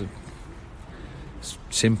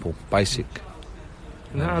 simple, basic.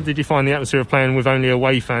 And how did you find the atmosphere of playing with only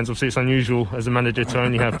away fans? Obviously, it's unusual as a manager to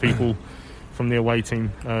only have people from the away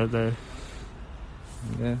team there.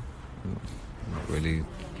 Yeah, not really.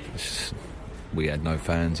 We had no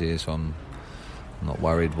fans here, so I'm not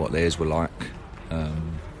worried what theirs were like.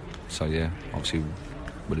 So yeah, obviously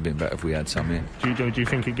would have been better if we had some here. Do you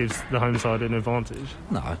think it gives the home side an advantage?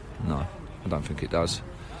 No, I don't think it does.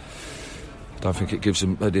 I don't think it gives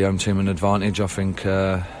the home team an advantage. I think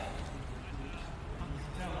the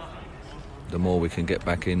more we can get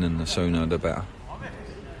back in and the sooner the better.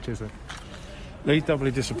 Cheers, sir. Lee, doubly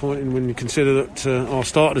disappointing when you consider that our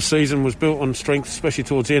start of the season was built on strength, especially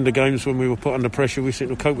towards the end of games when we were put under pressure. We seem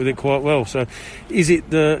to cope with it quite well. So, is it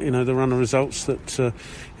the run of results that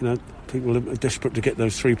people are desperate to get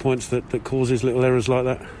those 3 points that causes little errors like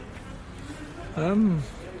that? I don't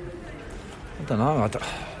know.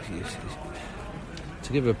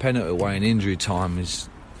 To give a penalty away in injury time it's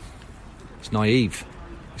naive.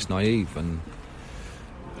 It's naive and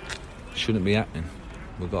shouldn't be happening.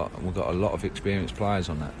 We've got a lot of experienced players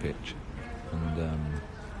on that pitch, and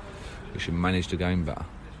we should manage the game better,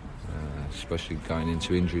 especially going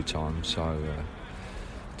into injury time. So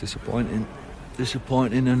disappointing,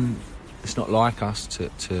 and it's not like us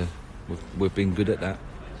to we've been good at that.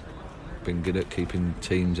 Been good at keeping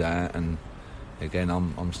teams out, and again,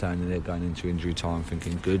 I'm standing there going into injury time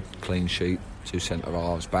thinking good, clean sheet, 2 centre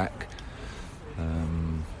halves back,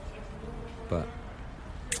 but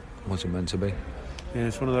it wasn't meant to be. Yeah,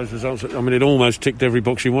 it's one of those results that, it almost ticked every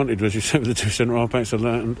box you wanted, as you said, with the 2 centre-half backs.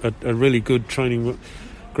 A really good training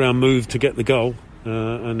ground move to get the goal,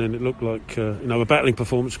 and then it looked like a battling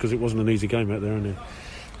performance, because it wasn't an easy game out there, and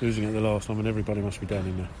losing at the last time, and everybody must be down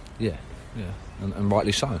in there. Yeah, and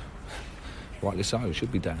rightly so. Rightly so, it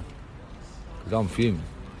should be down. Because I'm fuming.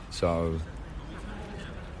 So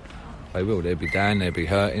they'll be down, they'll be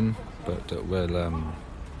hurting, but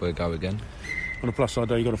we'll go again. On the plus side,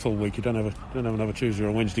 though, you've got a full week. You don't have another Tuesday or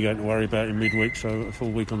a Wednesday game to worry about in midweek, so a full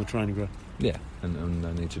week on the training ground. Yeah, and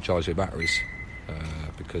they need to charge their batteries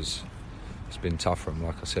because it's been tough for them.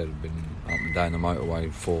 Like I said, we've been up and down the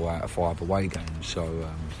motorway 4 out of 5 away games, so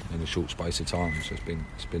in a short space of time. So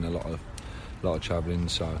it's been a lot of travelling.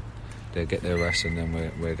 So they'll get their rest and then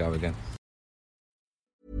we'll go again.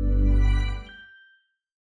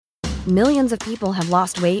 Millions of people have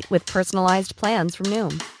lost weight with personalized plans from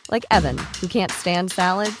Noom. Like Evan, who can't stand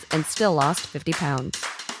salads and still lost 50 pounds.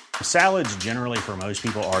 Salads generally for most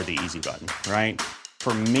people are the easy button, right?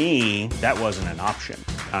 For me, that wasn't an option.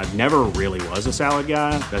 I never really was a salad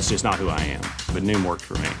guy. That's just not who I am. But Noom worked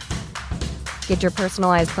for me. Get your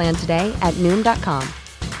personalized plan today at Noom.com.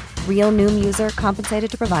 Real Noom user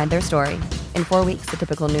compensated to provide their story. In 4 weeks, the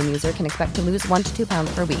typical Noom user can expect to lose 1 to 2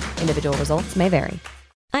 pounds per week. Individual results may vary.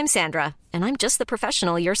 I'm Sandra, and I'm just the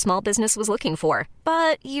professional your small business was looking for.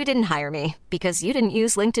 But you didn't hire me because you didn't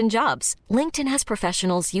use LinkedIn Jobs. LinkedIn has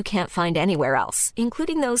professionals you can't find anywhere else,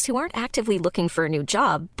 including those who aren't actively looking for a new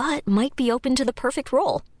job, but might be open to the perfect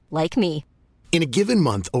role, like me. In a given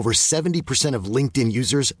month, over 70% of LinkedIn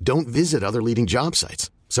users don't visit other leading job sites.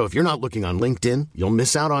 So if you're not looking on LinkedIn, you'll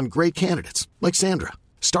miss out on great candidates like Sandra.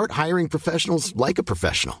 Start hiring professionals like a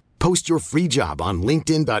professional. Post your free job on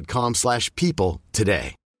linkedin.com/people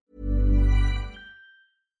today.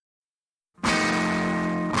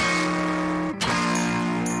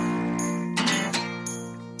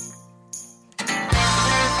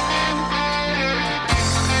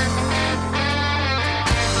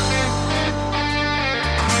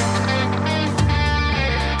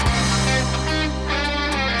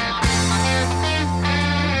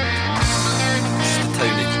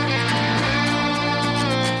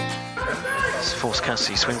 force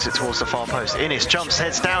Cassidy, swings it towards the far post. Innes jumps,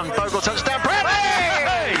 heads down, Bogle touchdown,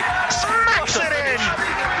 Bradley! Smacks it in!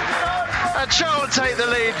 And Charlton take the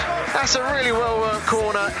lead. That's a really well-worked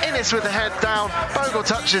corner. Innes with the head down, Bogle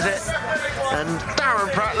touches it, and Darren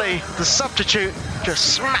Pratley, the substitute,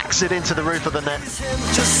 just smacks it into the roof of the net.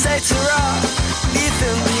 Just say to rock,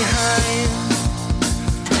 Ethan behind.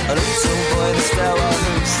 A little boy in the stairwell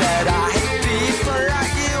who said, I hate people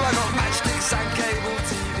like you. I got matchsticks and cable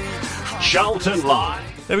TV. Charlton Live.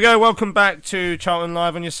 There we go. Welcome back to Charlton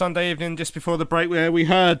Live on your Sunday evening. Just before the break, where we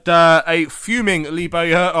heard a fuming Lee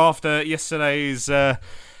Bowyer after yesterday's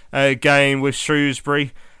game with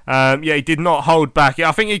Shrewsbury. He did not hold back.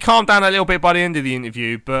 I think he calmed down a little bit by the end of the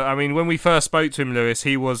interview, but I mean, when we first spoke to him, Lewis,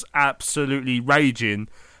 he was absolutely raging.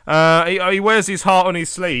 He wears his heart on his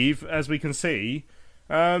sleeve, as we can see,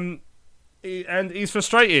 and he's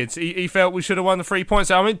frustrated. He felt we should have won the 3 points.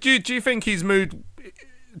 I mean, do you think his mood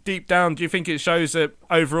deep down? Do you think it shows that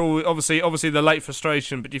overall, obviously the late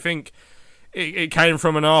frustration, but do you think it came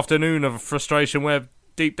from an afternoon of frustration where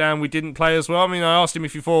deep down we didn't play as well? I mean, I asked him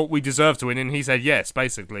if he thought we deserved to win, and he said yes,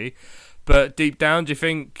 basically. But deep down, do you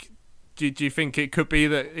think it could be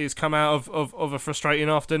that it's come out of a frustrating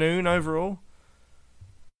afternoon overall?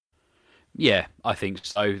 Yeah, I think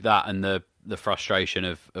so. That and the frustration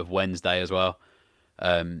of Wednesday as well.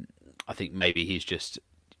 I think maybe he's just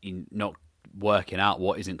not working out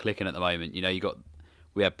what isn't clicking at the moment. You know,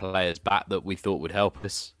 we had players back that we thought would help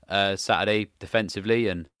us Saturday defensively,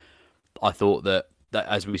 and I thought that,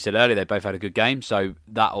 as we said earlier, they both had a good game, so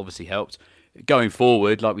that obviously helped. Going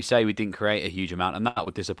forward, like we say, we didn't create a huge amount, and that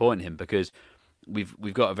would disappoint him because we've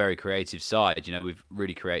got a very creative side. You know, we've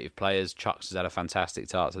really creative players. Chucks has had a fantastic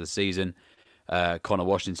start to the season. Connor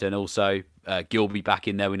Washington also. Gilby back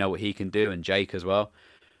in there, we know what he can do, and Jake as well.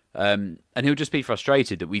 And he'll just be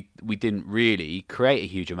frustrated that we didn't really create a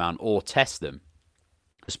huge amount or test them,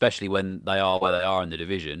 especially when they are where they are in the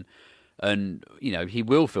division. And, you know, he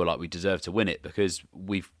will feel like we deserve to win it because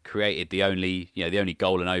we've created the only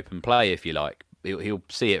goal in open play, if you like. He'll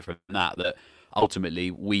see it from that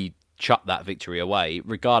ultimately we chucked that victory away,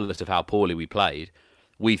 regardless of how poorly we played.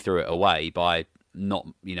 We threw it away by not,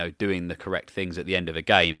 doing the correct things at the end of a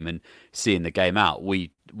game and seeing the game out.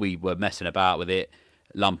 We were messing about with it,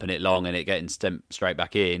 lumping it long and it getting straight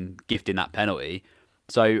back in, gifting that penalty.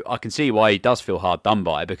 So I can see why he does feel hard done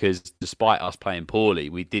by, because despite us playing poorly,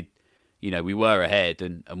 we did, we were ahead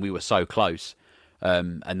and we were so close,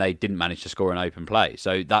 and they didn't manage to score an open play.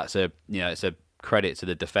 So that's it's a credit to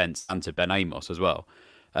the defence and to Ben Amos as well.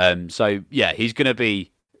 So yeah, he's going to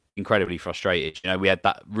be incredibly frustrated. We had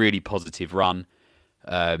that really positive run,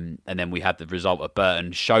 and then we had the result at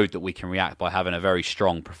Burton, showed that we can react by having a very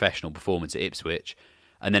strong professional performance at Ipswich.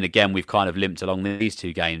 And then again, we've kind of limped along these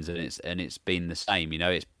two games, and it's been the same. We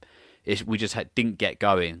just didn't get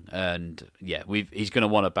going, and yeah, he's going to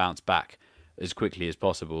want to bounce back as quickly as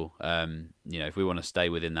possible. If we want to stay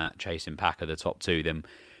within that chasing pack of the top two, then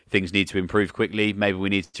things need to improve quickly. Maybe we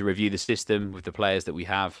need to review the system with the players that we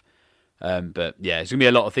have. But yeah, it's going to be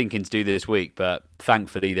a lot of thinking to do this week. But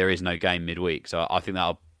thankfully, there is no game midweek, so I think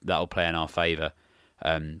that'll play in our favour,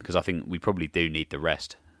 because I think we probably do need the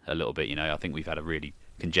rest a little bit. I think we've had a really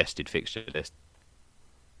congested fixture list.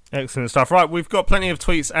 Excellent stuff. Right, we've got plenty of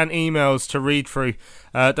tweets and emails to read through.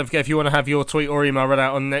 Don't forget, if you want to have your tweet or email read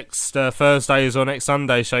out on next Thursday's or next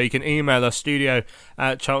Sunday show, you can email us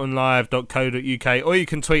studio@charltonlive.co.uk, or you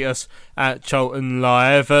can tweet us at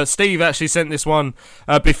charltonlive. Steve actually sent this one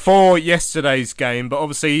before yesterday's game, but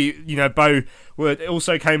obviously, Bo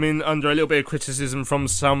also came in under a little bit of criticism from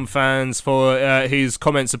some fans for his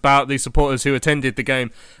comments about the supporters who attended the game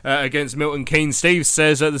against Milton Keynes. Steve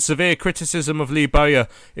says that the severe criticism of Lee Bowyer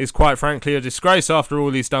is quite frankly a disgrace after all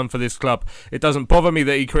he's done for this club. It doesn't bother me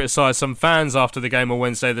that he criticised some fans after the game on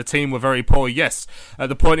Wednesday. The team were very poor, yes.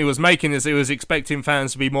 The point he was making is he was expecting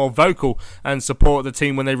fans to be more vocal and support the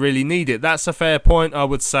team when they really need it. That's a fair point, I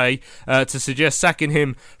would say. To suggest sacking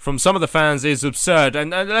him from some of the fans is absurd. And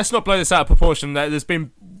let's not blow this out of proportion. There's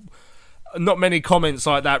been not many comments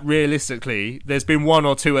like that realistically. There's been one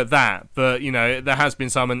or two at that, but there has been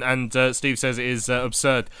some, and Steve says it is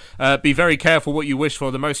absurd. Be very careful what you wish for.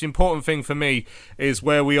 The most important thing for me is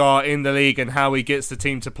where we are in the league and how he gets the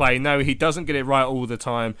team to play. No, he doesn't get it right all the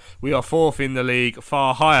time. We are fourth in the league,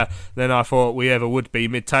 far higher than I thought we ever would be.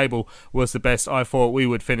 Mid-table was the best I thought we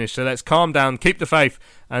would finish. So let's calm down, keep the faith,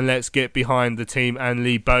 and let's get behind the team and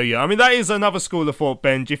Lee Bowyer. I mean, that is another school of thought,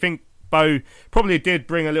 Ben. Do you think Bo probably did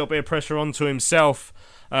bring a little bit of pressure onto himself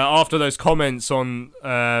after those comments on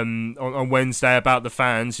Wednesday about the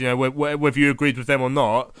fans. You know, whether you agreed with them or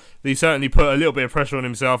not, he certainly put a little bit of pressure on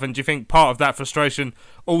himself. And do you think part of that frustration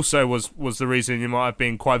also was the reason you might have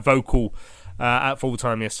been quite vocal at full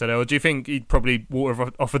time yesterday, or do you think he'd probably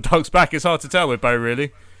water off a duck's back? It's hard to tell with Bo,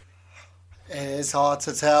 really. It is hard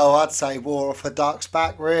to tell. I'd say water off a duck's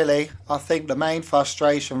back, really. I think the main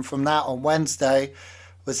frustration from that on Wednesday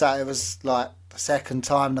was that it was like the second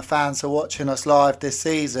time the fans are watching us live this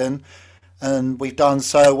season, and we've done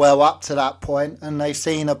so well up to that point, and they've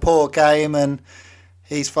seen a poor game, and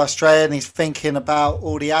he's frustrated and he's thinking about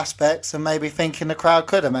all the aspects and maybe thinking the crowd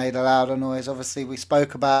could have made a louder noise. Obviously, we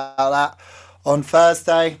spoke about that on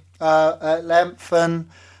Thursday at length, and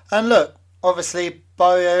look, obviously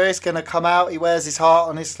Bowyer is going to come out. He wears his heart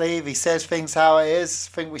on his sleeve. He says things how it is.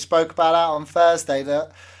 I think we spoke about that on Thursday,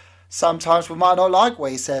 that sometimes we might not like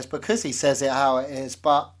what he says because he says it how it is.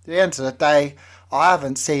 But at the end of the day, I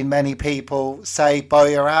haven't seen many people say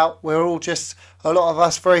Bowyer out. We're all just, a lot of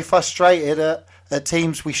us, very frustrated at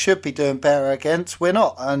teams we should be doing better against. We're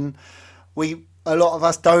not. And a lot of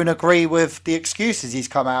us don't agree with the excuses he's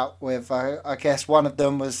come out with. I guess one of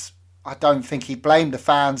them was, I don't think he blamed the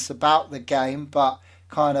fans about the game, but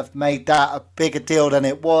kind of made that a bigger deal than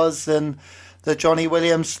it was. And the Johnny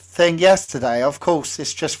Williams thing yesterday, of course,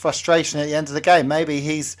 it's just frustration at the end of the game. Maybe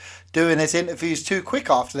he's doing his interviews too quick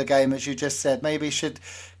after the game, as you just said. Maybe he should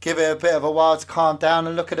give it a bit of a while to calm down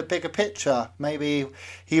and look at a bigger picture. Maybe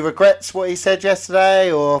he regrets what he said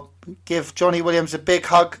yesterday, or give Johnny Williams a big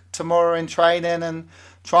hug tomorrow in training and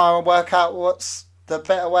try and work out what's the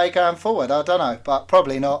better way going forward. I don't know, but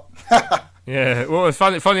probably not. Yeah, well, it's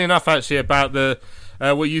funny enough, actually, about the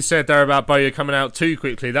what you said there about Bowyer coming out too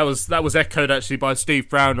quickly. That was echoed actually by Steve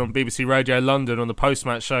Brown on BBC Radio London on the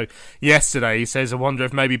post-match show yesterday. He says, I wonder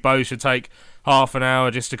if maybe Bo should take half an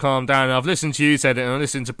hour just to calm down. And I've listened to you said it, and I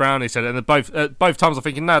listened to Brownie said it, and both times I'm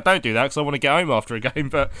thinking, no, don't do that, because I want to get home after a game.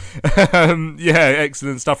 But yeah,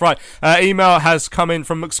 excellent stuff. Right, email has come in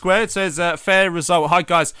from McSquared. It says, fair result. Hi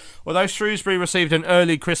guys, although Shrewsbury received an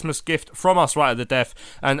early Christmas gift from us right at the death,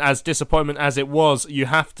 and as disappointment as it was, you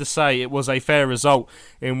have to say it was a fair result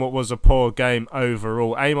in what was a poor game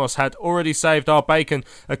overall. Amos had already saved our bacon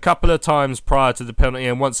a couple of times prior to the penalty,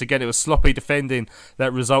 and once again it was sloppy defending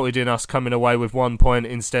that resulted in us coming away with 1 point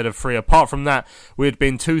instead of 3. Apart from that, we had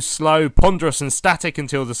been too slow, ponderous and static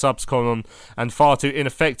until the subs come on, and far too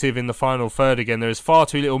ineffective in the final third again. There is far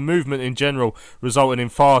too little movement in general, resulting in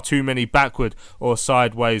far too many backward or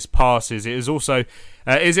sideways passes. It is also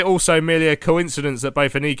is it also merely a coincidence that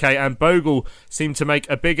both Anike and Bogle seem to make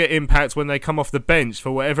a bigger impact when they come off the bench? For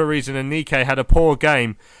whatever reason, Anike had a poor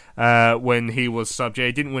game when he was subbed. Yeah,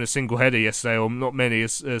 he didn't win a single header yesterday, or not many.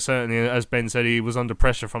 Certainly, as Ben said, he was under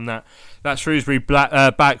pressure from that Shrewsbury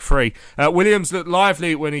back three. Williams looked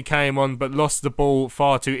lively when he came on, but lost the ball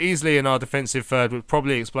far too easily in our defensive third, which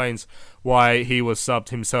probably explains why he was subbed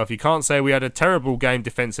himself. You can't say we had a terrible game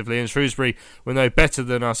defensively, and Shrewsbury were no better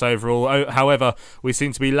than us overall. However, we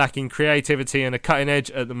seem to be lacking creativity and a cutting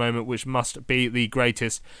edge at the moment, which must be the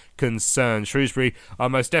greatest concern. Shrewsbury are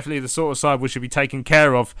most definitely the sort of side we should be taken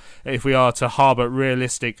care of if we are to harbour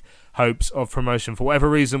realistic hopes of promotion. For whatever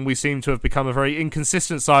reason, we seem to have become a very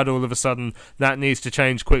inconsistent side all of a sudden. That needs to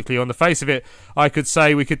change quickly. On the face of it, I could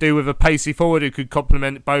say we could do with a pacey forward who could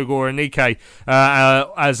complement Bogle or Anike,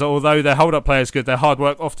 as although their hold-up play is good, their hard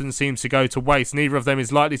work often seems to go to waste. Neither of them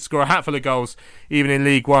is likely to score a hatful of goals, even in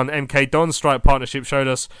League One. MK Don's strike partnership showed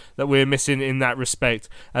us that we're missing in that respect,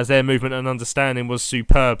 as their movement and understanding was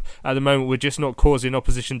superb. At the moment, we're just not causing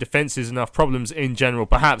opposition defences enough problems in general.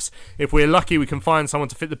 Perhaps, if we're lucky, we can find someone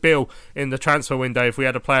to fit the bill in the transfer window. If we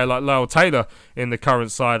had a player like Lyle Taylor in the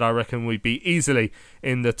current side, I reckon we'd be easily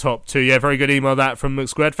in the top 2. Yeah, very good email that from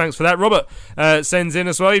McSquared. Thanks for that. Robert sends in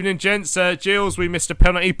as well. Evening, gents. Gilles, we missed a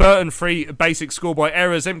penalty. Burton, 3 basic schoolboy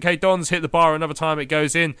errors. MK Dons hit the bar another time it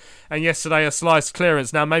goes in. And yesterday, a slice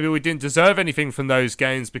clearance. Now, maybe we didn't deserve anything from those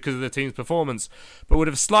games because of the team's performance, but with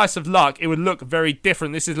a slice of luck, it would look very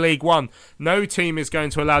different. This is League One. No team is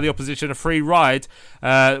going to allow the opposition a free ride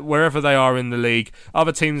wherever they are in the league.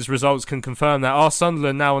 Other teams' results can confirm that. Are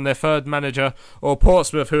Sunderland now on their 3rd manager, or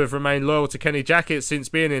Portsmouth, who have remained loyal to Kenny Jackett since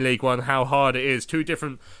being in League One? How hard it is. 2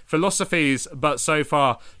 different philosophies, but so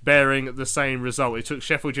far bearing the same result. It took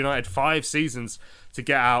Sheffield United 5 seasons to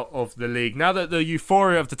get out of the league. Now that the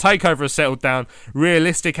euphoria of the takeover has settled down,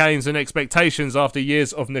 realistic aims and expectations after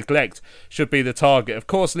years of neglect should be the target. Of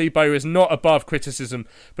course, Lee Bowyer is not above criticism,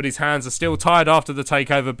 but his hands are still tied after the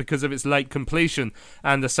takeover because of its late completion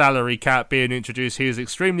and the salary cap being introduced. He is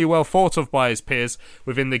extremely well thought of by his peers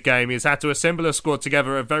within the game. He has had to assemble a squad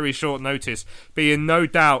together at very short notice, being no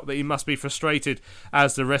doubt that he must be frustrated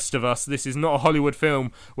as the rest of us. This is not a Hollywood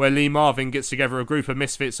film where Lee Marvin gets together a group of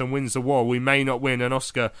misfits and wins the war. We may not win an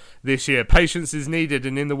Oscar this year. Patience is needed,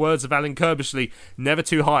 and in the words of Alan Kirbishley, never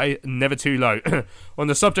too high, never too low. On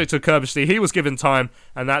the subject of Kirbishley, he was given time,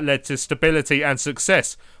 and that led to stability and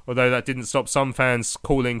success, although that didn't stop some fans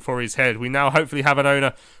calling for his head. We now hopefully have an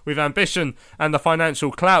owner with ambition and the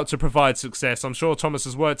financial clout to provide success. I'm sure Thomas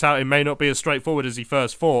has worked out it may not be as straightforward as he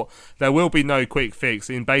first thought. There will be no quick fix.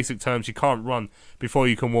 In basic terms, you can't run before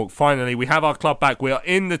you can walk. Finally, we have our club back. We are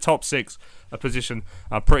in the top 6, a position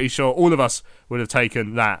I'm pretty sure all of us would have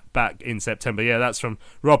taken that back in September. Yeah, that's from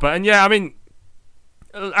Robert. And yeah, I mean,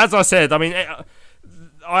 as I said, I mean,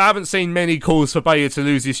 I haven't seen many calls for Bowyer to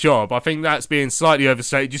lose his job. I think that's being slightly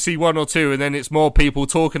overstated. You see one or two, and then it's more people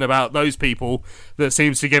talking about those people that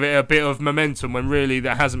seems to give it a bit of momentum when really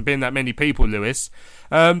there hasn't been that many people, Lewis.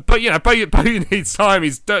 But, you know, Bowyer needs time.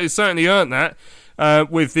 He's certainly earned that.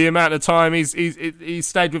 With the amount of time he's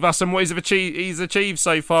stayed with us and what he's achieved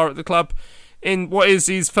so far at the club in what is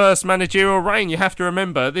his first managerial reign. You have to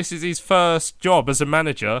remember, this is his first job as a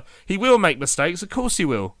manager. He will make mistakes. Of course he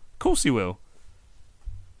will. Of course he will.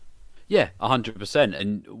 Yeah, 100%.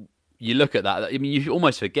 And you look at that, I mean, you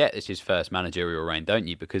almost forget it's his first managerial reign, don't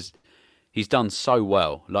you? Because he's done so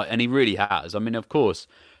well, and he really has. I mean, of course,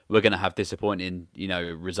 we're going to have disappointing,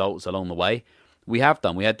 results along the way. We have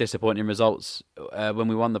done. We had disappointing results when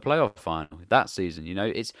we won the playoff final that season.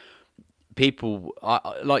 It's people,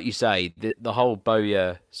 like you say, the whole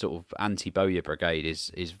Bowyer sort of anti-Bowyer brigade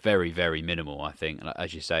is very, very minimal, I think.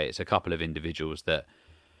 As you say, it's a couple of individuals that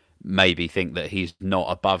maybe think that he's not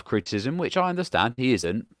above criticism, which I understand he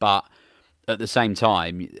isn't, but at the same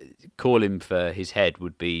time, call him for his head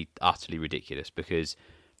would be utterly ridiculous, because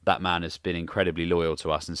that man has been incredibly loyal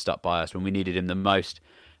to us and stuck by us when we needed him the most.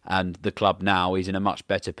 And the club now is in a much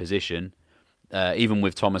better position, even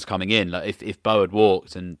with Thomas coming in. Like if Bo had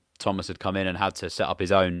walked and Thomas had come in and had to set up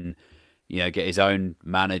his own, get his own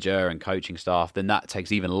manager and coaching staff, then that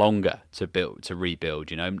takes even longer to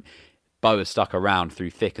rebuild. Bo has stuck around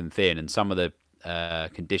through thick and thin, and some of the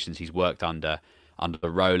conditions he's worked under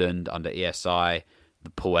Roland, under ESI, the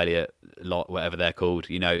Paul Elliott lot, whatever they're called,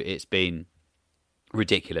 it's been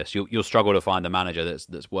ridiculous. You'll struggle to find a manager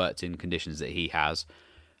that's worked in conditions that he has.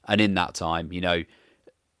 And in that time,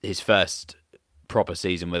 his first proper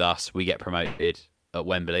season with us, we get promoted at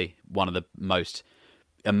Wembley. One of the most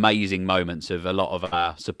amazing moments of a lot of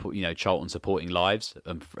our support, Charlton supporting lives,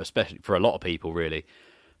 especially for a lot of people, really.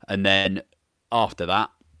 And then after that,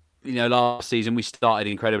 last season we started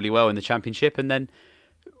incredibly well in the Championship, and then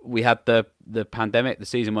we had the pandemic. The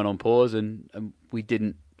season went on pause, and we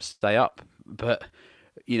didn't stay up. But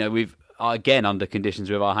we've again under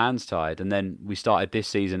conditions with our hands tied, and then we started this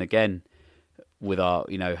season again with our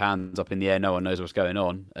hands up in the air. No one knows what's going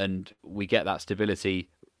on, and we get that stability,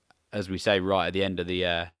 as we say, right at the end of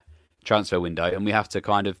the transfer window, and we have to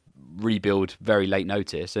kind of rebuild very late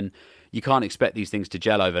notice. And you can't expect these things to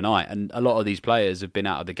gel overnight. And a lot of these players have been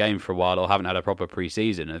out of the game for a while or haven't had a proper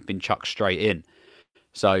pre-season and have been chucked straight in.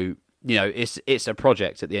 So, it's a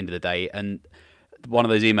project at the end of the day. And one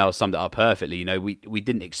of those emails summed it up perfectly. We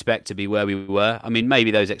didn't expect to be where we were. I mean,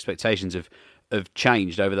 maybe those expectations have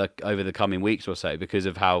changed over the coming weeks or so because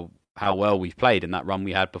of how well we've played in that run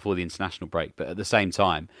we had before the international break. But at the same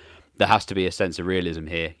time, there has to be a sense of realism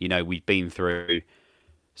here. We've been through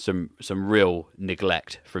some real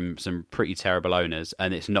neglect from some pretty terrible owners,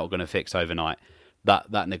 and it's not going to fix overnight.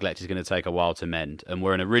 That neglect is going to take a while to mend, and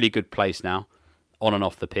we're in a really good place now, on and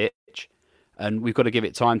off the pitch, and we've got to give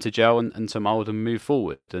it time to gel and to mould and move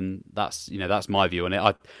forward. And that's my view on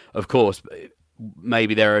it. Of course,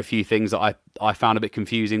 maybe there are a few things that I found a bit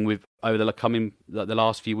confusing with over the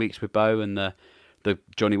last few weeks with Bo and the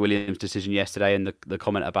Johnny Williams decision yesterday and the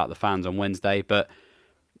comment about the fans on Wednesday, but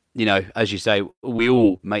as you say, we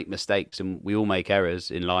all make mistakes and we all make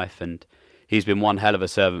errors in life, and he's been one hell of a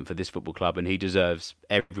servant for this football club, and he deserves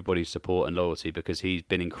everybody's support and loyalty because he's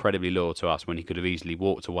been incredibly loyal to us when he could have easily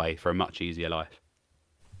walked away for a much easier life.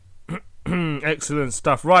 Excellent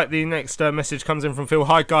stuff. Right, the next message comes in from Phil.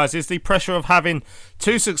 Hi guys, is the pressure of having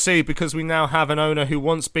to succeed because we now have an owner who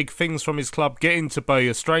wants big things from his club getting to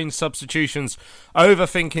Bowyer? Strange substitutions,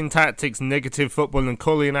 overthinking tactics, negative football and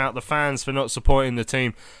calling out the fans for not supporting the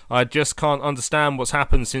team. I just can't understand what's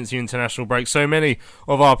happened since the international break. So many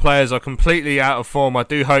of our players are completely out of form. I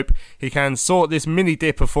do hope he can sort this mini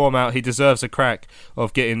dip of form out. He deserves a crack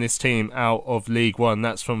of getting this team out of League One.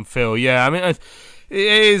 That's from Phil. Yeah, I mean, it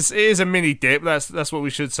is a mini dip. That's what we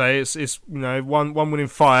should say. It's one win in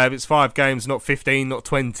 5. It's 5 games, not 15, not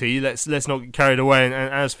 20. Let's not get carried away. And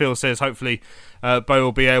as Phil says, hopefully Bo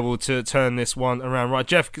will be able to turn this one around. Right,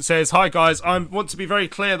 Jeff says, hi guys, I want to be very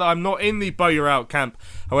clear that I'm not in the Bowyer out camp.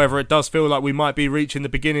 However, it does feel like we might be reaching the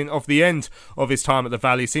beginning of the end of his time at the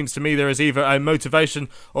Valley. Seems to me there is either a motivation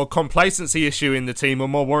or complacency issue in the team, or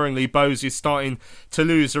more worryingly, Bowes is starting to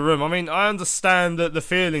lose the room. I mean, I understand the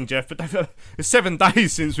feeling, Jeff, but it's 7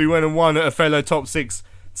 days since we went and won at a fellow top 6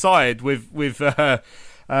 side with a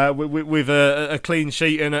clean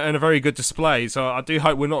sheet and a very good display. So I do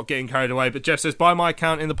hope we're not getting carried away. But Jeff says, by my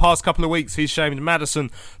count, in the past couple of weeks, he's shamed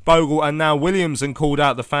Maddison, Bogle and now Williams and called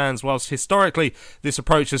out the fans. Whilst historically this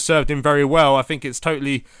approach has served him very well, I think it's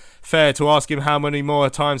totally fair to ask him how many more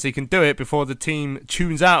times he can do it before the team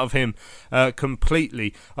tunes out of him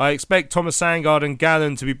completely. I expect Thomas Sandgaard and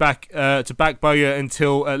Gallen to be back to back Bowyer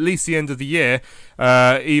until at least the end of the year,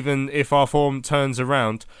 even if our form turns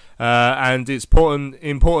around. And it's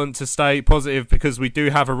important to stay positive because we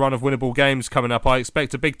do have a run of winnable games coming up. I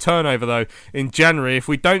expect a big turnover though in January. If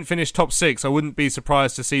we don't finish top 6, I wouldn't be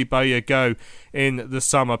surprised to see Bowyer go in the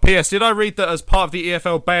summer. P.S. Did I read that as part of the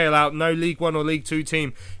EFL bailout, no League 1 or League 2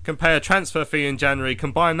 team can pay a transfer fee in January?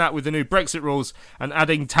 Combine that with the new Brexit rules and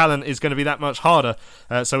adding talent is going to be that much harder.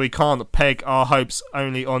 So we can't peg our hopes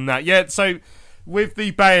only on that. Yeah, so with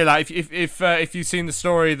the bailout, if you've seen the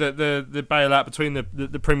story that the bailout between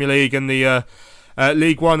the Premier League and the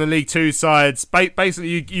League 1 and League 2 sides,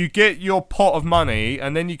 basically you get your pot of money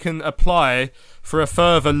and then you can apply for a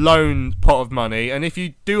further loan pot of money, and if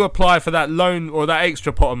you do apply for that loan or that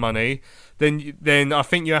extra pot of money, then I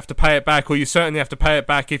think you have to pay it back, or you certainly have to pay it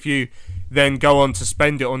back if you then go on to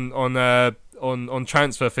spend it on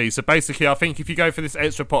transfer fees. So basically, I think if you go for this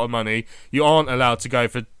extra pot of money, you aren't allowed to go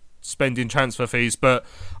for spending transfer fees. But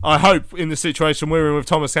I hope in the situation we're in with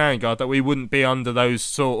Thomas Sandgaard that we wouldn't be under those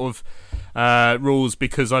sort of rules,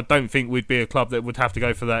 because I don't think we'd be a club that would have to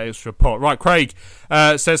go for that extra pot. Right, Craig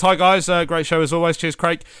says, hi guys, great show as always. Cheers,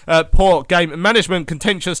 Craig. Poor game management,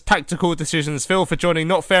 contentious tactical decisions. Phil for joining,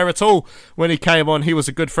 not fair at all. When he came on, he was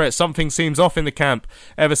a good threat. Something seems off in the camp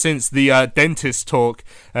ever since the dentist talk.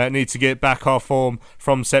 Need to get back our form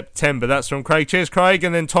from September. That's from Craig. Cheers, Craig.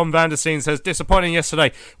 And then Tom Vandersteen says, disappointing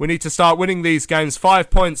yesterday. We need to start winning these games. 5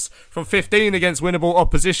 points from 15 against winnable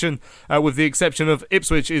opposition, with the exception of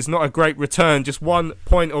Ipswich, is not a great return. Just 1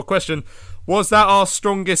 point or question. Was that our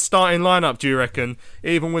strongest starting lineup, do you reckon?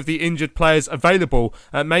 Even with the injured players available?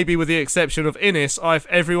 Maybe with the exception of Innis, if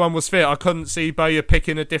everyone was fit, I couldn't see Bowyer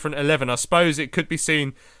picking a different 11. I suppose it could be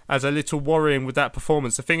seen as a little worrying with that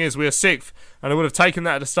performance. The thing is, we are 6th, and I would have taken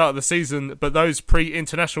that at the start of the season, but those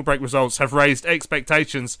pre-international break results have raised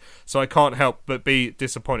expectations, so I can't help but be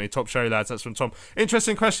disappointed. Top show, lads. That's from Tom.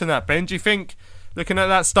 Interesting question, that, Ben. Do you think, looking at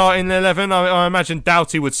that starting 11, I imagine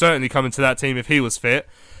Doughty would certainly come into that team if he was fit.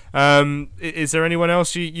 Is there anyone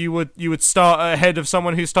else you would start ahead of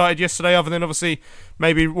someone who started yesterday, other than obviously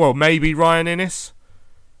maybe Ryan Innis?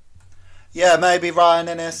 Yeah, maybe Ryan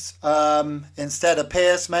Innis instead of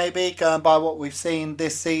Pearce, maybe, going by what we've seen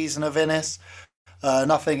this season of Innis.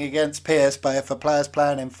 Nothing against Pearce, but if a player's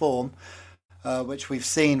playing in form, which we've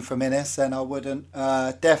seen from Innis, then I wouldn't.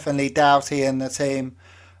 Definitely Doughty in the team.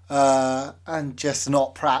 And just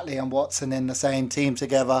not Pratley and Watson in the same team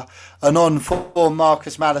together. An on-form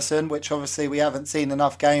Marcus Maddison, which obviously we haven't seen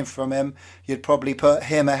enough game from him. You'd probably put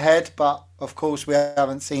him ahead, but of course we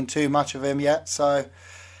haven't seen too much of him yet. So,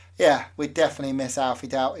 yeah, we definitely miss Alfie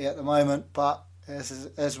Doughty at the moment. But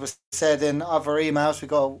as was said in other emails, we've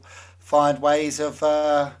got to find ways of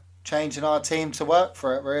changing our team to work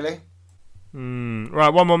for it, really. Right,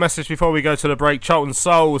 one more message before we go to the break. Charlton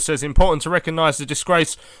Soul says, important to recognise the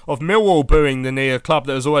disgrace of Millwall booing the knee, a club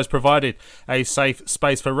that has always provided a safe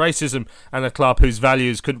space for racism, and a club whose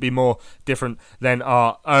values couldn't be more different than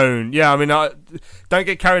our own. Yeah, I mean, don't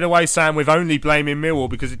get carried away, Sam, with only blaming Millwall,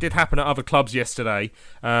 because it did happen at other clubs yesterday.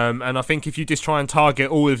 And I think if you just try and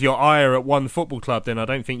target all of your ire at one football club, then I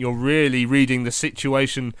don't think you're really reading the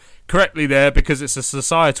situation correctly there, because it's a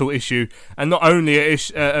societal issue and not only at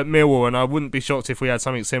Millwall. And I wouldn't wouldn't be shocked if we had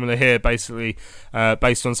something similar here, basically,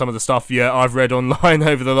 based on some of the stuff I've read online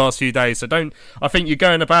over the last few days. So I think you're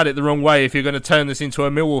going about it the wrong way if you're going to turn this into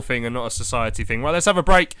a Millwall thing and not a society thing. Right, let's have a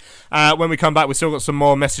break. When we come back, we've still got some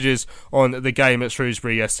more messages on the game at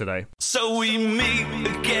Shrewsbury yesterday. So we meet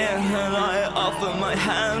again, and I offer my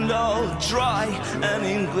hand all dry and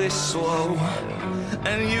English slow.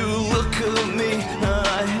 And you look at me, and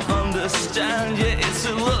I understand. Yeah, it's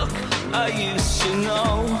a look I used to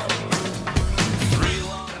know.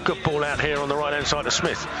 Good ball out here on the right hand side to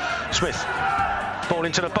Smith. Smith, ball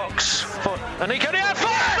into the box for Aniko. The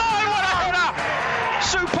outfield! Oh, what a header!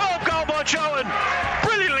 Superb goal by Charlton.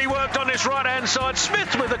 Brilliantly worked on this right hand side.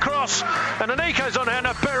 Smith with the cross, and Aniko's on hand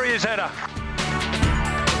to bury his header.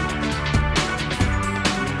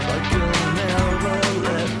 But you'll never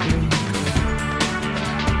let me.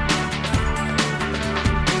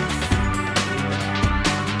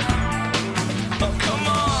 Oh, come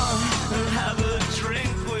on and have a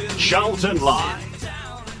drink with Charlton Live.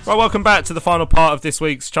 Well, welcome back to the final part of this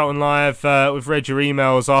week's Charlton Live. We've read your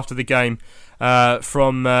emails after the game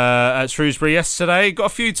from Shrewsbury yesterday. Got a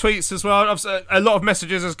few tweets as well. A lot of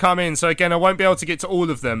messages has come in, so again, I won't be able to get to all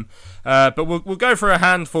of them. But we'll go for a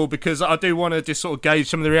handful because I do want to just sort of gauge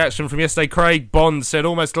some of the reaction from yesterday. Craig Bond said,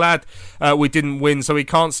 almost glad we didn't win so we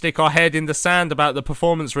can't stick our head in the sand about the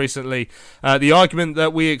performance recently. The argument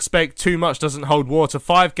that we expect too much doesn't hold water.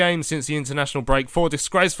 5 games since the international break, 4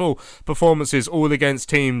 disgraceful performances, all against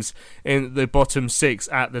teams in the bottom 6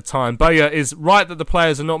 at the time. Bowyer is right that the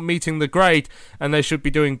players are not meeting the grade and they should be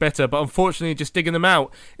doing better, but unfortunately just digging them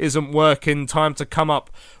out isn't working. Time to come up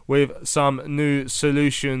with some new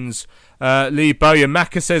solutions. Lee Bowyer,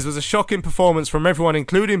 Macca says, was a shocking performance from everyone,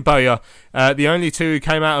 including Bowyer. The only two who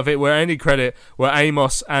came out of it were any credit were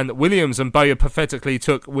Amos and Williams, and Bowyer pathetically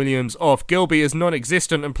took Williams off. Gilby is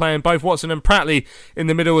non-existent, and playing both Watson and Pratley in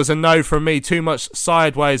the middle was a no from me. Too much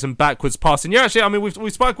sideways and backwards passing. Yeah, actually, I mean, we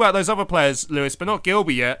spoke about those other players, Lewis, but not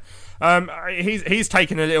Gilby yet. He's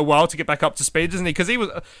taken a little while to get back up to speed, isn't he? Because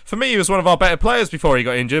for me, he was one of our better players before he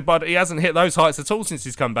got injured, but he hasn't hit those heights at all since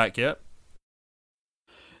he's come back yet.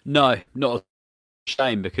 No, not a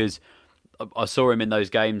shame, because I saw him in those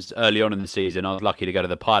games early on in the season. I was lucky to go to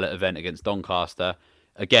the pilot event against Doncaster.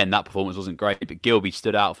 Again, that performance wasn't great, but Gilby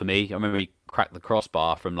stood out for me. I remember he cracked the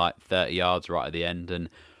crossbar from like 30 yards right at the end, and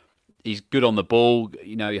he's good on the ball.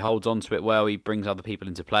 You know, he holds on to it well. He brings other people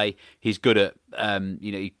into play. He's good at,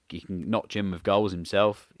 he can notch in with goals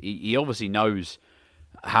himself. He obviously knows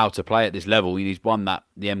how to play at this level. He's won the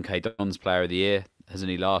MK Dons Player of the Year, hasn't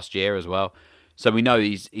he, last year as well? So we know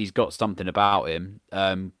he's got something about him.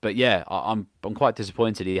 But yeah, I'm quite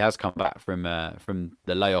disappointed. He has come back from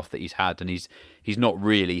the layoff that he's had, and he's not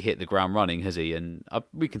really hit the ground running, has he? And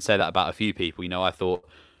we can say that about a few people. You know, I thought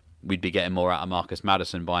we'd be getting more out of Marcus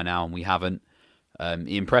Maddison by now, and we haven't.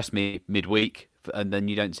 He impressed me midweek, and then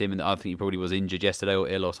you don't see him. I think he probably was injured yesterday or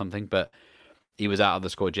ill or something, but he was out of the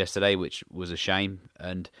squad yesterday, which was a shame.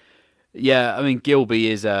 And yeah, I mean,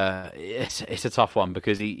 Gilby is it's a tough one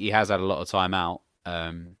because he has had a lot of time out,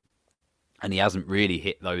 and he hasn't really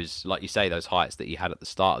hit those, like you say, those heights that he had at the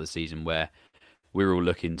start of the season, where we were all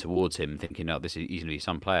looking towards him, thinking, "Oh, he's going to be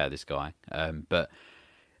some player, this guy." But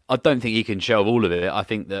I don't think he can shelve all of it. I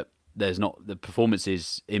think that the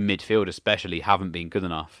performances in midfield, especially, haven't been good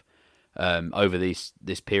enough over this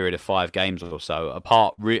period of 5 games or so.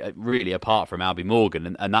 Apart from Albie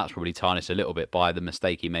Morgan, and that's probably tarnished a little bit by the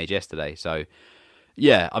mistake he made yesterday. So,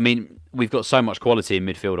 yeah, I mean, we've got so much quality in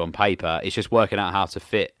midfield on paper. It's just working out how to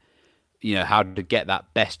fit, how to get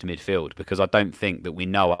that best midfield. Because I don't think that we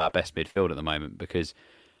know our best midfield at the moment. Because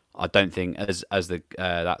I don't think, as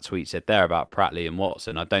that tweet said there about Pratley and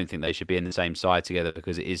Watson, I don't think they should be in the same side together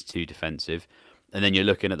because it is too defensive. And then you're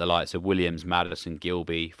looking at the likes of Williams, Maddison,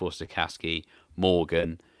 Gilby, Forster-Caskey,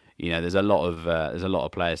 Morgan. There's a lot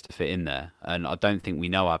of players to fit in there, and I don't think we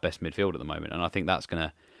know our best midfield at the moment. And I think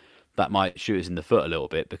that might shoot us in the foot a little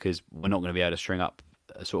bit, because we're not going to be able to string up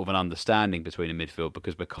a sort of an understanding between the midfield,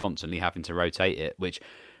 because we're constantly having to rotate it. Which,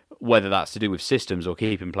 whether that's to do with systems or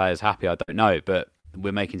keeping players happy, I don't know. But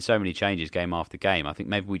we're making so many changes game after game. I think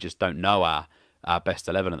maybe we just don't know our best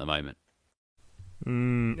 11 at the moment.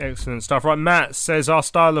 Excellent stuff. Right, Matt says our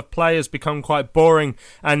style of play has become quite boring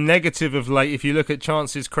and negative of late. If you look at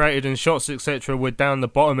chances created and shots, etc., we're down the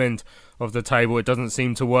bottom end of the table. It doesn't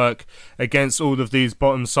seem to work against all of these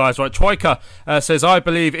bottom sides. Right, Troika says, I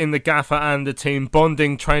believe in the gaffer and the team.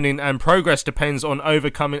 Bonding, training and progress depends on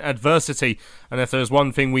overcoming adversity. And if there's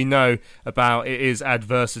one thing we know about, it is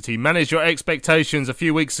adversity. Manage your expectations. A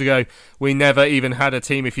few weeks ago, we never even had a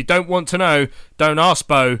team. If you don't want to know, don't ask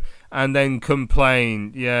Bo. and then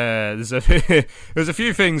complain. Yeah, there's a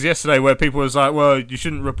few things yesterday where people was like, well, you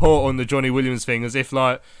shouldn't report on the Johnny Williams thing, as if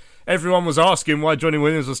like everyone was asking why Johnny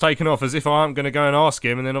Williams was taken off, as if I'm going to go and ask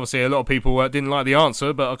him. And then obviously a lot of people didn't like the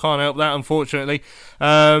answer, but I can't help that, unfortunately.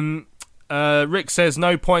 Rick says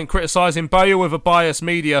no point criticising Bowyer with a biased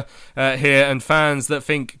media here, and fans that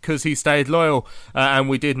think because he stayed loyal and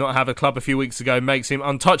we did not have a club a few weeks ago makes him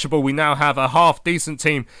untouchable. We now have a half decent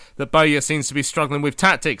team that Bowyer seems to be struggling with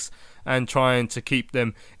tactics and trying to keep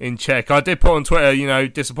them in check. I did put on Twitter,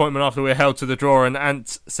 disappointment after we were held to the draw, and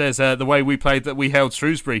Ant says the way we played that we held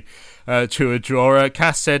Shrewsbury to a draw.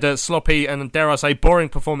 Cass said sloppy and, dare I say, boring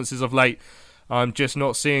performances of late. I'm just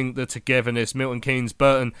not seeing the togetherness. Milton Keynes,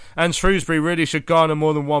 Burton and Shrewsbury really should garner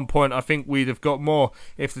more than 1 point. I think we'd have got more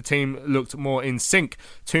if the team looked more in sync.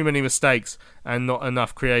 Too many mistakes and not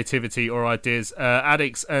enough creativity or ideas.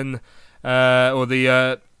 Addicts and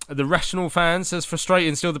the rational fan says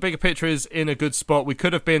frustrating still. The bigger picture is in a good spot. We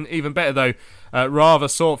could have been even better though. Rather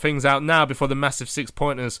sort things out now before the massive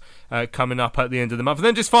 6-pointers coming up at the end of the month. And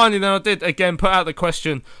then just finally, I did again put out the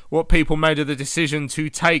question what people made of the decision to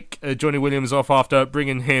take Johnny Williams off after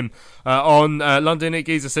bringing him on. London Nick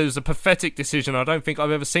Geezer says it was a pathetic decision. I don't think I've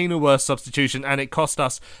ever seen a worse substitution, and it cost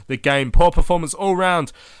us the game. Poor performance all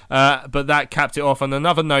round, but that capped it off. On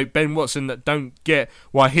another note, Ben Watson, that don't get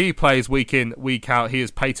why he plays week in, week out. He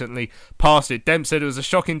is patently past it. Demp said it was a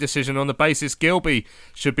shocking decision on the basis Gilby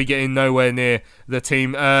should be getting nowhere near the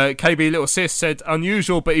team. KB Little Sis said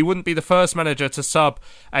unusual, but he wouldn't be the first manager to sub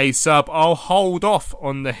a sub. I'll hold off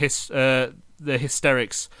on the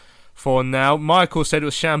hysterics for now. Michael said it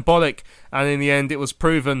was shambolic, and in the end it was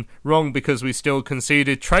proven wrong because we still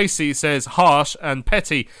conceded. Tracy says harsh and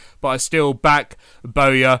petty, but I still back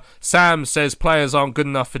Bowyer. Sam says players aren't good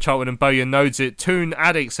enough for Charlton and Bowyer knows it. Toon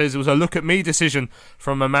Addict says it was a look at me decision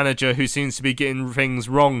from a manager who seems to be getting things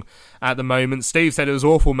wrong at the moment. Steve said it was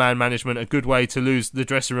awful man management, a good way to lose the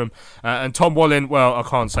dressing room. And Tom Wallin, well, I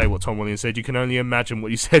can't say what Tom Wallin said. You can only imagine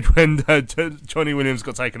what he said when Johnny Williams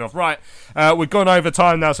got taken off. Right, we've gone over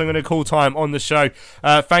time now, so I'm going to call time on the show.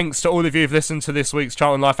 Thanks to all of you who've listened to this week's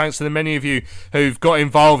Charlton Live. Thanks to the many of you who've got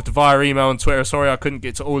involved via email and Twitter. Sorry I couldn't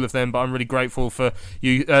get to all of them, but I'm really grateful for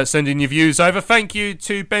you sending your views over. Thank you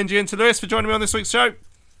to Benji and to Lewis for joining me on this week's show.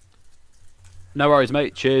 No worries,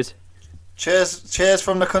 mate. Cheers. Cheers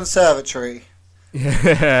from the conservatory.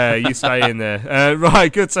 Yeah, you stay in there.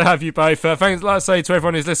 Right, good to have you both. Thanks, like I say, to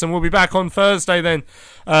everyone who's listened. We'll be back on Thursday then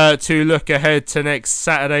to look ahead to next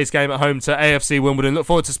Saturday's game at home to AFC Wimbledon. Look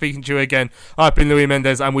forward to speaking to you again. I've been Louis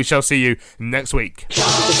Mendes, and we shall see you next week.